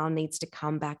also now needs to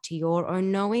come back to your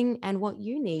own knowing and what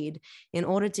you need in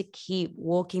order to keep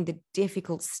walking the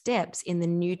difficult steps in the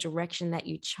new direction that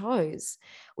you chose,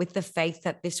 with the faith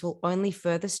that this will only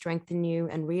further strengthen you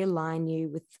and realign you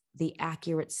with the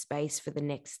accurate space for the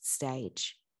next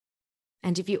stage.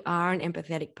 And if you are an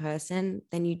empathetic person,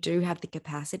 then you do have the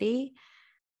capacity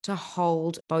to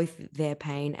hold both their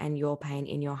pain and your pain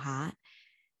in your heart.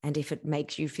 And if it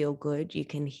makes you feel good, you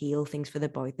can heal things for the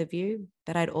both of you.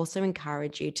 But I'd also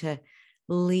encourage you to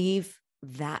leave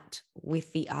that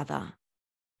with the other,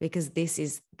 because this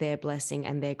is their blessing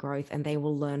and their growth, and they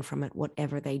will learn from it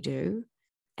whatever they do.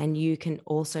 And you can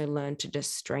also learn to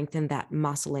just strengthen that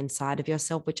muscle inside of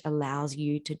yourself, which allows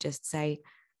you to just say,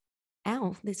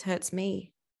 ow, this hurts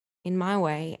me in my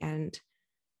way. And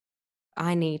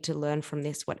I need to learn from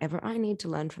this, whatever I need to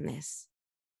learn from this,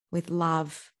 with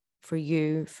love for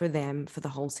you, for them, for the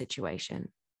whole situation.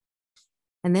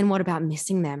 And then what about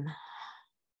missing them?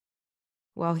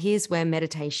 Well, here's where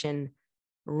meditation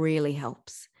really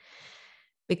helps,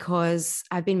 because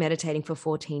I've been meditating for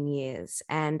 14 years,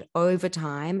 and over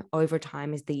time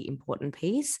is the important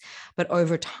piece, but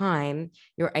over time,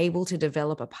 you're able to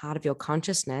develop a part of your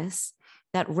consciousness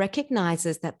that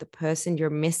recognizes that the person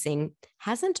you're missing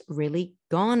hasn't really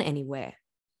gone anywhere.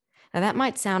 Now, that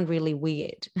might sound really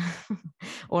weird,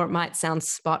 or it might sound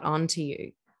spot on to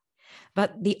you,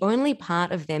 but the only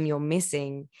part of them you're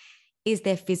missing is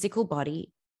their physical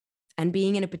body and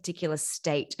being in a particular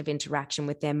state of interaction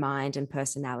with their mind and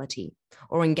personality,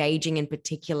 or engaging in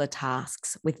particular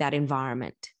tasks with that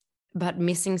environment. But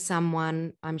missing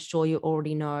someone, I'm sure you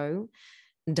already know,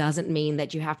 doesn't mean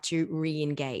that you have to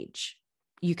re-engage.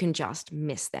 You can just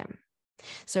miss them.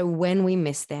 So when we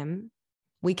miss them,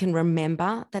 we can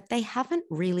remember that they haven't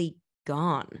really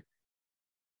gone.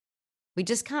 We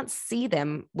just can't see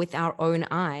them with our own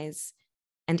eyes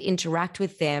and interact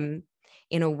with them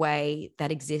in a way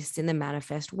that exists in the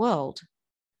manifest world.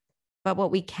 But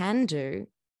what we can do,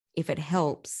 if it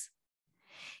helps,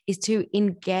 is to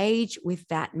engage with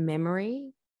that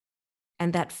memory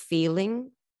and that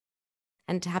feeling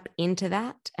and tap into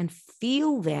that and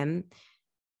feel them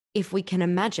if we can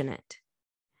imagine it.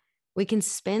 We can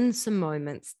spend some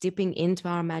moments dipping into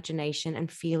our imagination and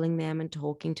feeling them and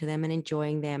talking to them and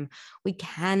enjoying them. We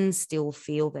can still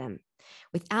feel them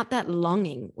without that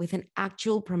longing, with an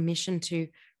actual permission to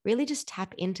really just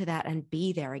tap into that and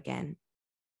be there again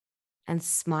and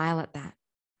smile at that.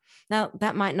 Now,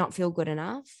 that might not feel good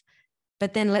enough,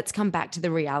 but then let's come back to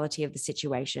the reality of the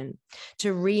situation.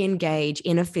 To re-engage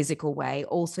in a physical way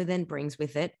also then brings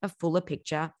with it a fuller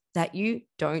picture that you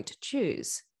don't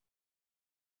choose.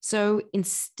 So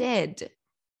instead,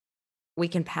 we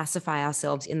can pacify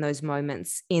ourselves in those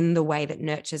moments in the way that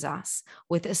nurtures us,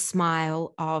 with a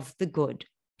smile of the good,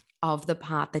 of the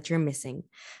part that you're missing,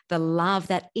 the love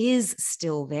that is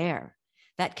still there.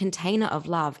 That container of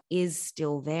love is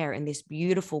still there in this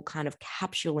beautiful kind of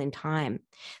capsule in time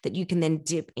that you can then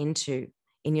dip into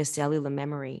in your cellular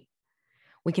memory.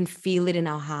 We can feel it in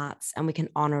our hearts, and we can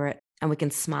honor it, and we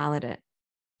can smile at it.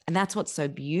 And that's what's so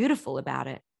beautiful about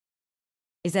it,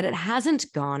 is that it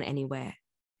hasn't gone anywhere.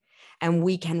 And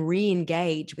we can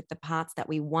re-engage with the parts that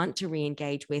we want to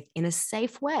re-engage with in a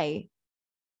safe way,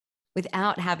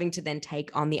 without having to then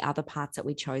take on the other parts that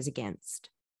we chose against.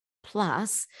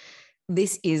 Plus,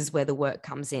 this is where the work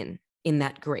comes in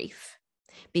that grief,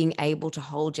 being able to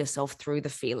hold yourself through the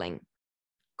feeling,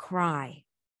 cry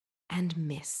and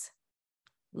miss,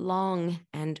 long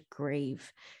and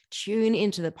grieve. Tune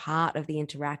into the part of the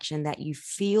interaction that you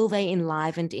feel they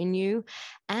enlivened in you,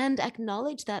 and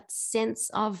acknowledge that sense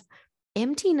of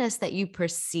emptiness that you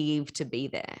perceive to be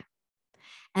there.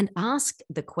 And ask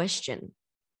the question,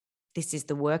 this is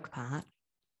the work part,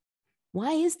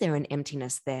 why is there an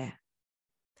emptiness there?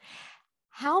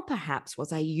 how perhaps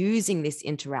was I using this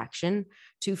interaction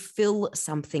to fill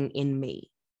something in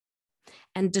me?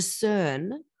 And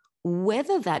discern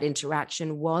whether that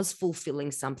interaction was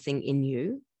fulfilling something in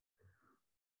you,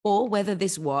 or whether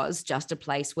this was just a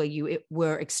place where you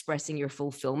were expressing your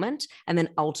fulfillment, and then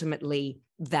ultimately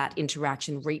that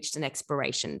interaction reached an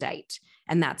expiration date.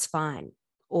 And that's fine.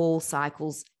 All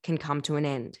cycles can come to an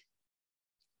end.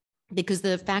 Because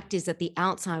the fact is that the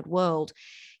outside world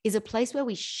is a place where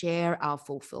we share our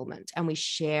fulfillment and we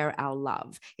share our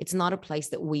love. It's not a place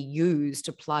that we use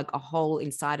to plug a hole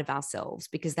inside of ourselves,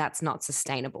 because that's not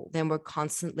sustainable. Then we're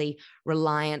constantly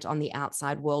reliant on the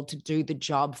outside world to do the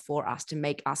job for us, to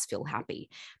make us feel happy.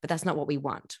 But that's not what we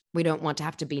want. We don't want to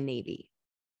have to be needy.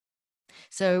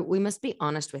 So we must be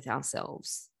honest with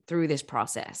ourselves through this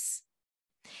process.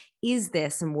 Is there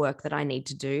some work that I need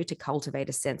to do to cultivate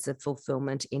a sense of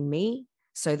fulfillment in me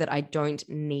so that I don't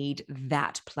need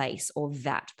that place or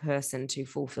that person to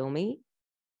fulfill me?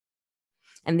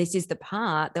 And this is the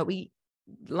part that we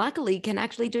luckily can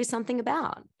actually do something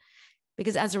about.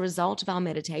 Because as a result of our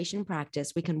meditation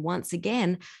practice, we can once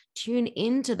again tune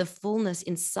into the fullness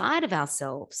inside of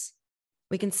ourselves.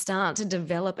 We can start to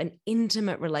develop an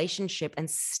intimate relationship and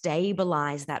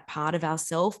stabilize that part of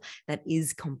ourself that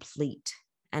is complete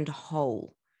and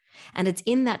whole. And it's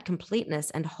in that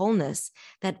completeness and wholeness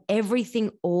that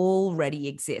everything already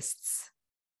exists.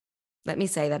 Let me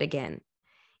say that again.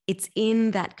 It's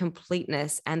in that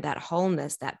completeness and that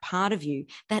wholeness, that part of you,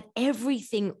 that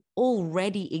everything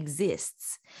already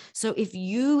exists. So if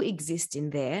you exist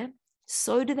in there,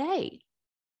 so do they.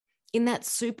 In that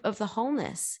soup of the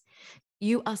wholeness,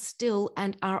 you are still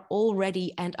and are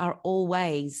already and are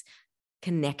always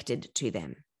connected to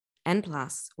them. And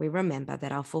plus, we remember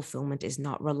that our fulfillment is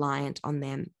not reliant on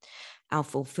them. Our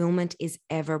fulfillment is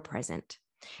ever present.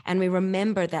 And we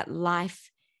remember that life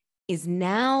is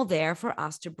now there for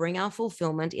us to bring our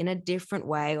fulfillment in a different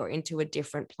way or into a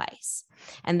different place.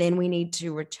 And then we need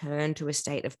to return to a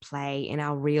state of play in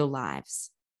our real lives.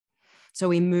 So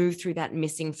we move through that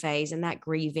missing phase and that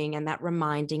grieving and that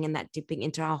reminding and that dipping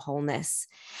into our wholeness.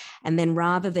 And then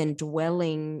rather than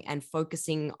dwelling and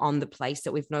focusing on the place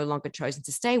that we've no longer chosen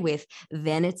to stay with,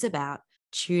 then it's about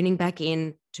tuning back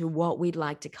in to what we'd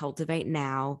like to cultivate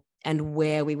now and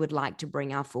where we would like to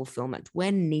bring our fulfillment.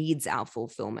 Where needs our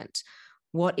fulfillment?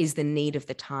 What is the need of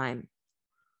the time?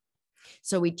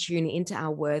 So we tune into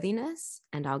our worthiness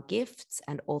and our gifts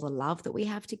and all the love that we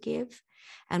have to give,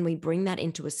 and we bring that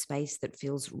into a space that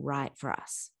feels right for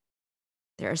us.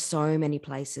 There are so many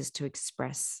places to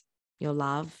express your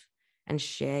love and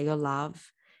share your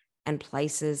love, and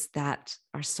places that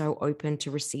are so open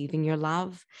to receiving your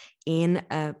love in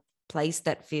a place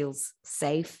that feels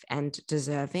safe and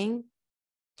deserving.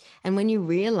 And when you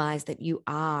realize that you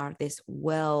are this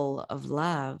well of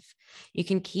love, you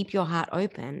can keep your heart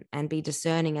open and be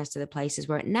discerning as to the places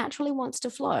where it naturally wants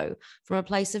to flow from a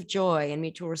place of joy and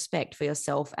mutual respect for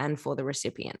yourself and for the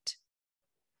recipient.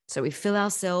 So we fill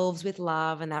ourselves with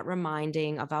love and that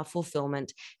reminding of our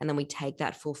fulfillment, and then we take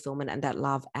that fulfillment and that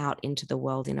love out into the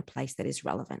world in a place that is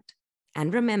relevant.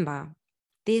 And remember,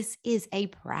 this is a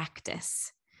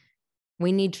practice.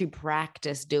 We need to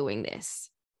practice doing this.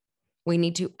 We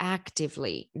need to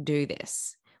actively do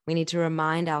this. We need to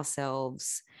remind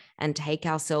ourselves and take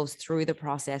ourselves through the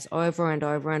process over and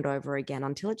over and over again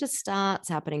until it just starts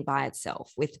happening by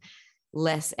itself with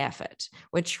less effort.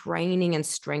 We're training and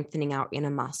strengthening our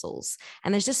inner muscles,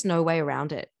 and there's just no way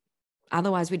around it.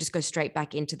 Otherwise, we just go straight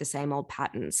back into the same old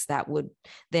patterns that would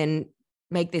then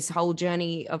make this whole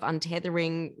journey of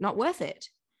untethering not worth it.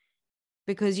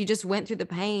 Because you just went through the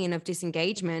pain of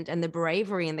disengagement and the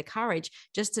bravery and the courage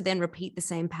just to then repeat the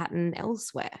same pattern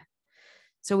elsewhere.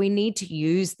 So we need to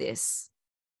use this,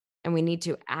 and we need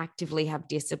to actively have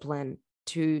discipline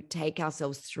to take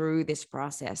ourselves through this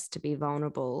process, to be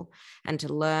vulnerable and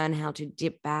to learn how to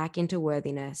dip back into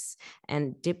worthiness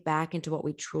and dip back into what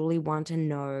we truly want to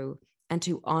know, and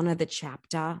to honor the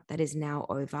chapter that is now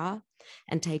over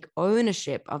and take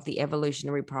ownership of the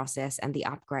evolutionary process and the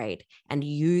upgrade and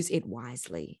use it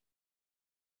wisely.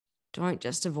 Don't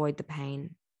just avoid the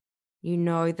pain. You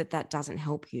know that that doesn't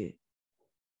help you.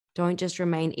 Don't just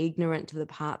remain ignorant to the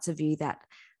parts of you that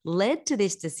led to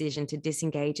this decision to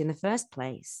disengage in the first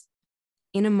place.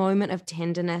 In a moment of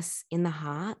tenderness in the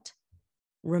heart,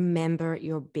 remember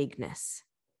your bigness.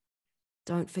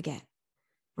 Don't forget.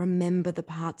 Remember the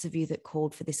parts of you that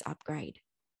called for this upgrade.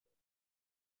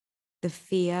 The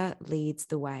fear leads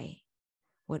the way.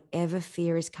 Whatever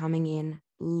fear is coming in,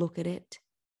 look at it.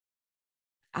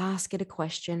 Ask it a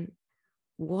question.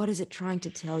 What is it trying to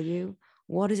tell you?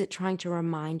 What is it trying to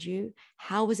remind you?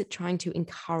 How is it trying to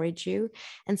encourage you?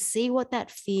 And see what that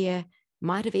fear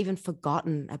might have even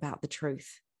forgotten about the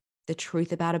truth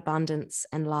about abundance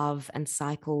and love and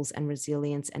cycles and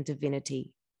resilience and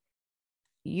divinity.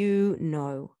 You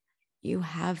know, you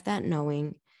have that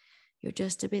knowing. You're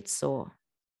just a bit sore.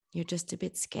 You're just a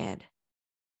bit scared.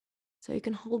 So you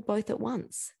can hold both at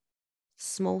once.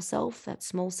 Small self, that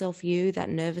small self you, that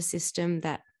nervous system,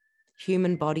 that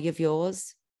human body of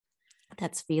yours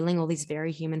that's feeling all these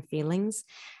very human feelings,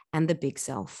 and the big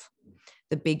self,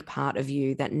 the big part of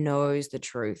you that knows the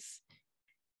truth.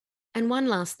 And one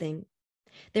last thing,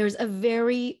 there is a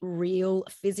very real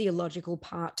physiological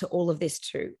part to all of this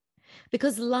too,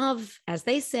 because love, as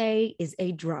they say, is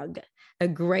a drug, a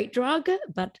great drug,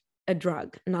 but a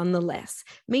drug nonetheless,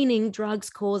 meaning drugs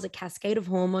cause a cascade of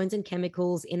hormones and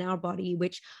chemicals in our body,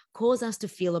 which cause us to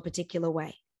feel a particular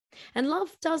way. And love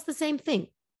does the same thing.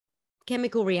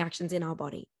 Chemical reactions in our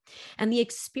body. And the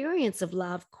experience of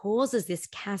love causes this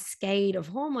cascade of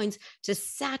hormones to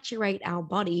saturate our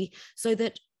body so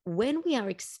that when we are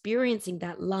experiencing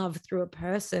that love through a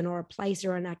person or a place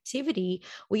or an activity,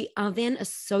 we are then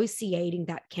associating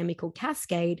that chemical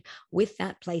cascade with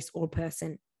that place or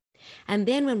person. And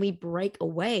then when we break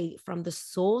away from the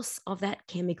source of that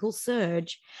chemical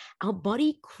surge, our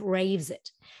body craves it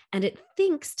and it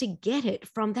thinks to get it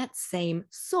from that same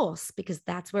source because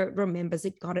that's where it remembers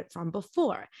it got it from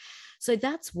before. So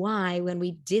that's why when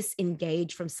we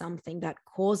disengage from something that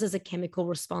causes a chemical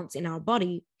response in our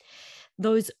body,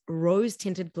 those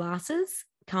rose-tinted glasses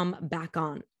come back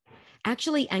on.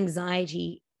 Actually,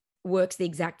 anxiety works the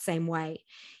exact same way.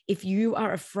 If you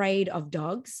are afraid of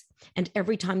dogs and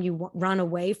every time you run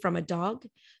away from a dog,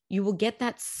 you will get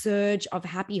that surge of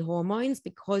happy hormones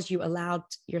because you allowed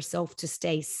yourself to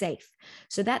stay safe.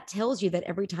 So that tells you that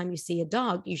every time you see a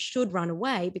dog, you should run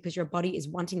away because your body is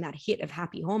wanting that hit of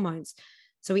happy hormones.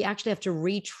 So we actually have to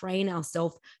retrain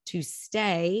ourselves to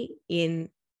stay in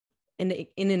an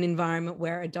environment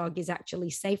where a dog is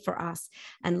actually safe for us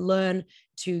and learn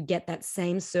to get that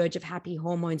same surge of happy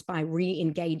hormones by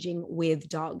re-engaging with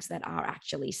dogs that are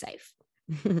actually safe.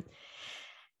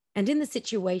 And in the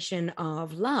situation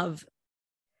of love,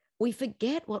 we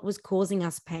forget what was causing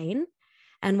us pain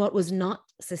and what was not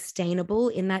sustainable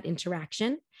in that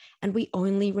interaction, and we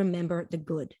only remember the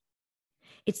good.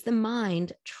 It's the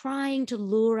mind trying to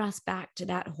lure us back to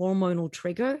that hormonal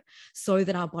trigger so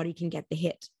that our body can get the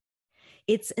hit.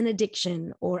 It's an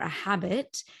addiction or a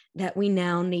habit that we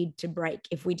now need to break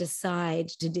if we decide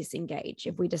to disengage,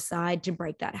 if we decide to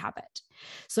break that habit.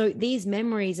 So these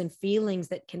memories and feelings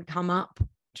that can come up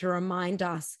to remind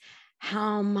us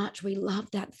how much we love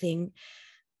that thing,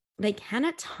 they can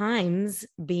at times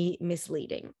be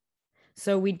misleading.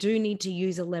 So we do need to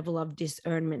use a level of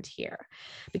discernment here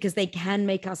because they can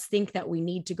make us think that we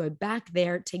need to go back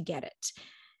there to get it,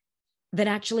 that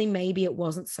actually maybe it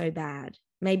wasn't so bad.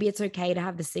 Maybe it's okay to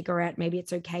have the cigarette. Maybe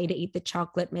it's okay to eat the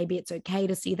chocolate. Maybe it's okay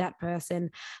to see that person.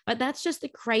 But that's just a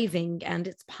craving and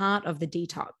it's part of the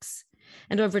detox.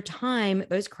 And over time,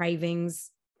 those cravings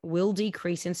will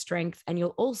decrease in strength and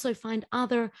you'll also find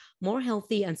other more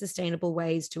healthy and sustainable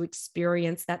ways to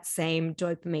experience that same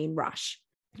dopamine rush,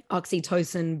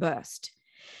 oxytocin burst.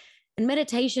 And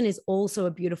meditation is also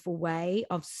a beautiful way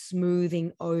of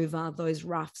smoothing over those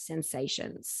rough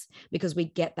sensations because we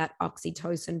get that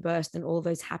oxytocin burst and all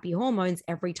those happy hormones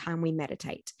every time we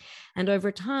meditate. And over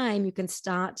time, you can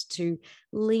start to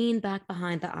lean back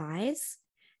behind the eyes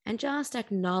and just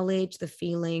acknowledge the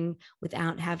feeling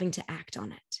without having to act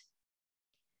on it.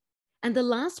 And the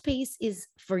last piece is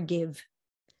forgive.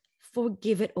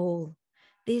 Forgive it all.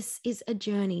 This is a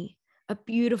journey, a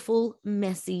beautiful,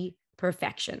 messy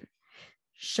perfection.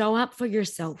 Show up for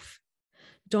yourself.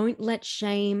 Don't let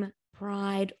shame,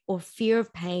 pride, or fear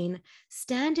of pain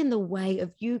stand in the way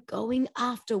of you going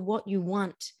after what you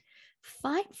want.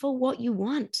 Fight for what you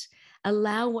want.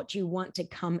 Allow what you want to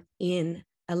come in.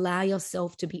 Allow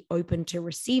yourself to be open to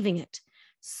receiving it.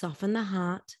 Soften the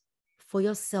heart for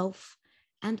yourself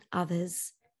and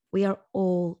others. We are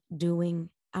all doing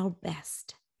our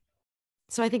best.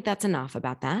 So I think that's enough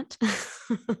about that.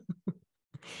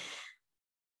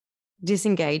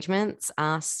 Disengagements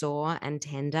are sore and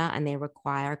tender and they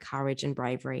require courage and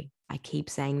bravery. I keep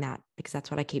saying that because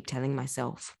that's what I keep telling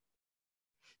myself.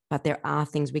 But there are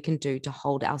things we can do to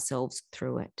hold ourselves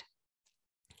through it.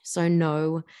 So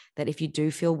know that if you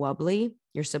do feel wobbly,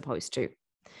 you're supposed to.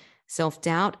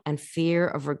 Self-doubt and fear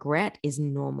of regret is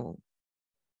normal.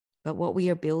 But what we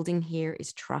are building here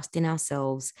is trust in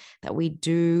ourselves that we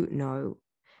do know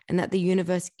and that the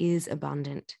universe is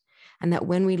abundant. And that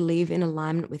when we live in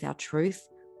alignment with our truth,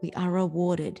 we are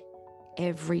rewarded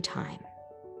every time.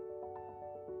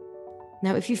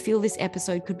 Now, if you feel this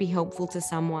episode could be helpful to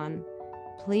someone,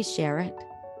 please share it.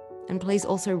 And please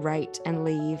also rate and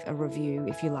leave a review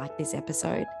if you like this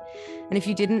episode. And if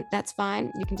you didn't, that's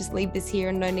fine. You can just leave this here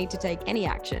and no need to take any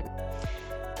action.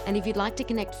 And if you'd like to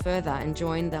connect further and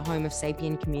join the Home of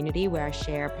Sapien community where I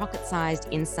share pocket-sized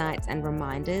insights and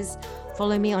reminders,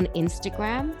 follow me on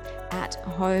Instagram at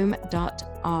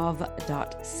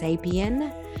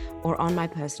home.of.sapien or on my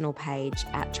personal page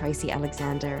at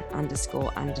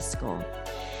TracyAlexander__.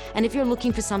 And if you're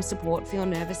looking for some support for your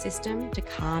nervous system to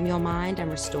calm your mind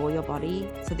and restore your body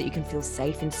so that you can feel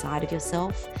safe inside of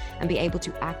yourself and be able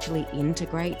to actually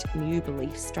integrate new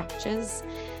belief structures,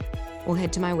 well,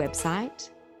 head to my website.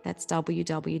 That's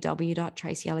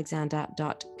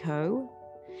www.tracyalexander.co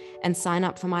and sign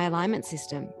up for my alignment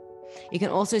system. You can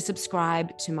also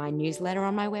subscribe to my newsletter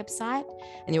on my website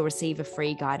and you'll receive a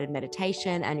free guided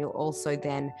meditation, and you'll also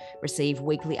then receive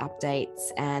weekly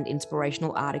updates and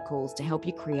inspirational articles to help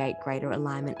you create greater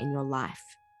alignment in your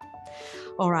life.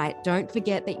 All right, don't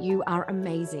forget that you are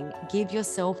amazing. Give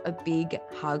yourself a big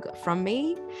hug from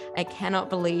me. I cannot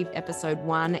believe episode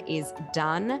 1 is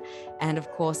done. And of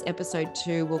course, episode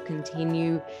 2 will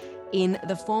continue in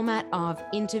the format of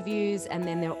interviews, and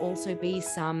then there'll also be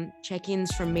some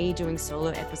check-ins from me doing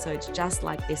solo episodes just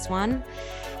like this one.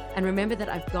 And remember that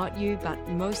I've got you, but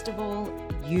most of all,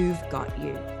 you've got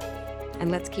you.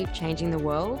 And let's keep changing the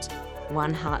world,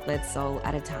 one heart-led soul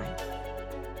at a time.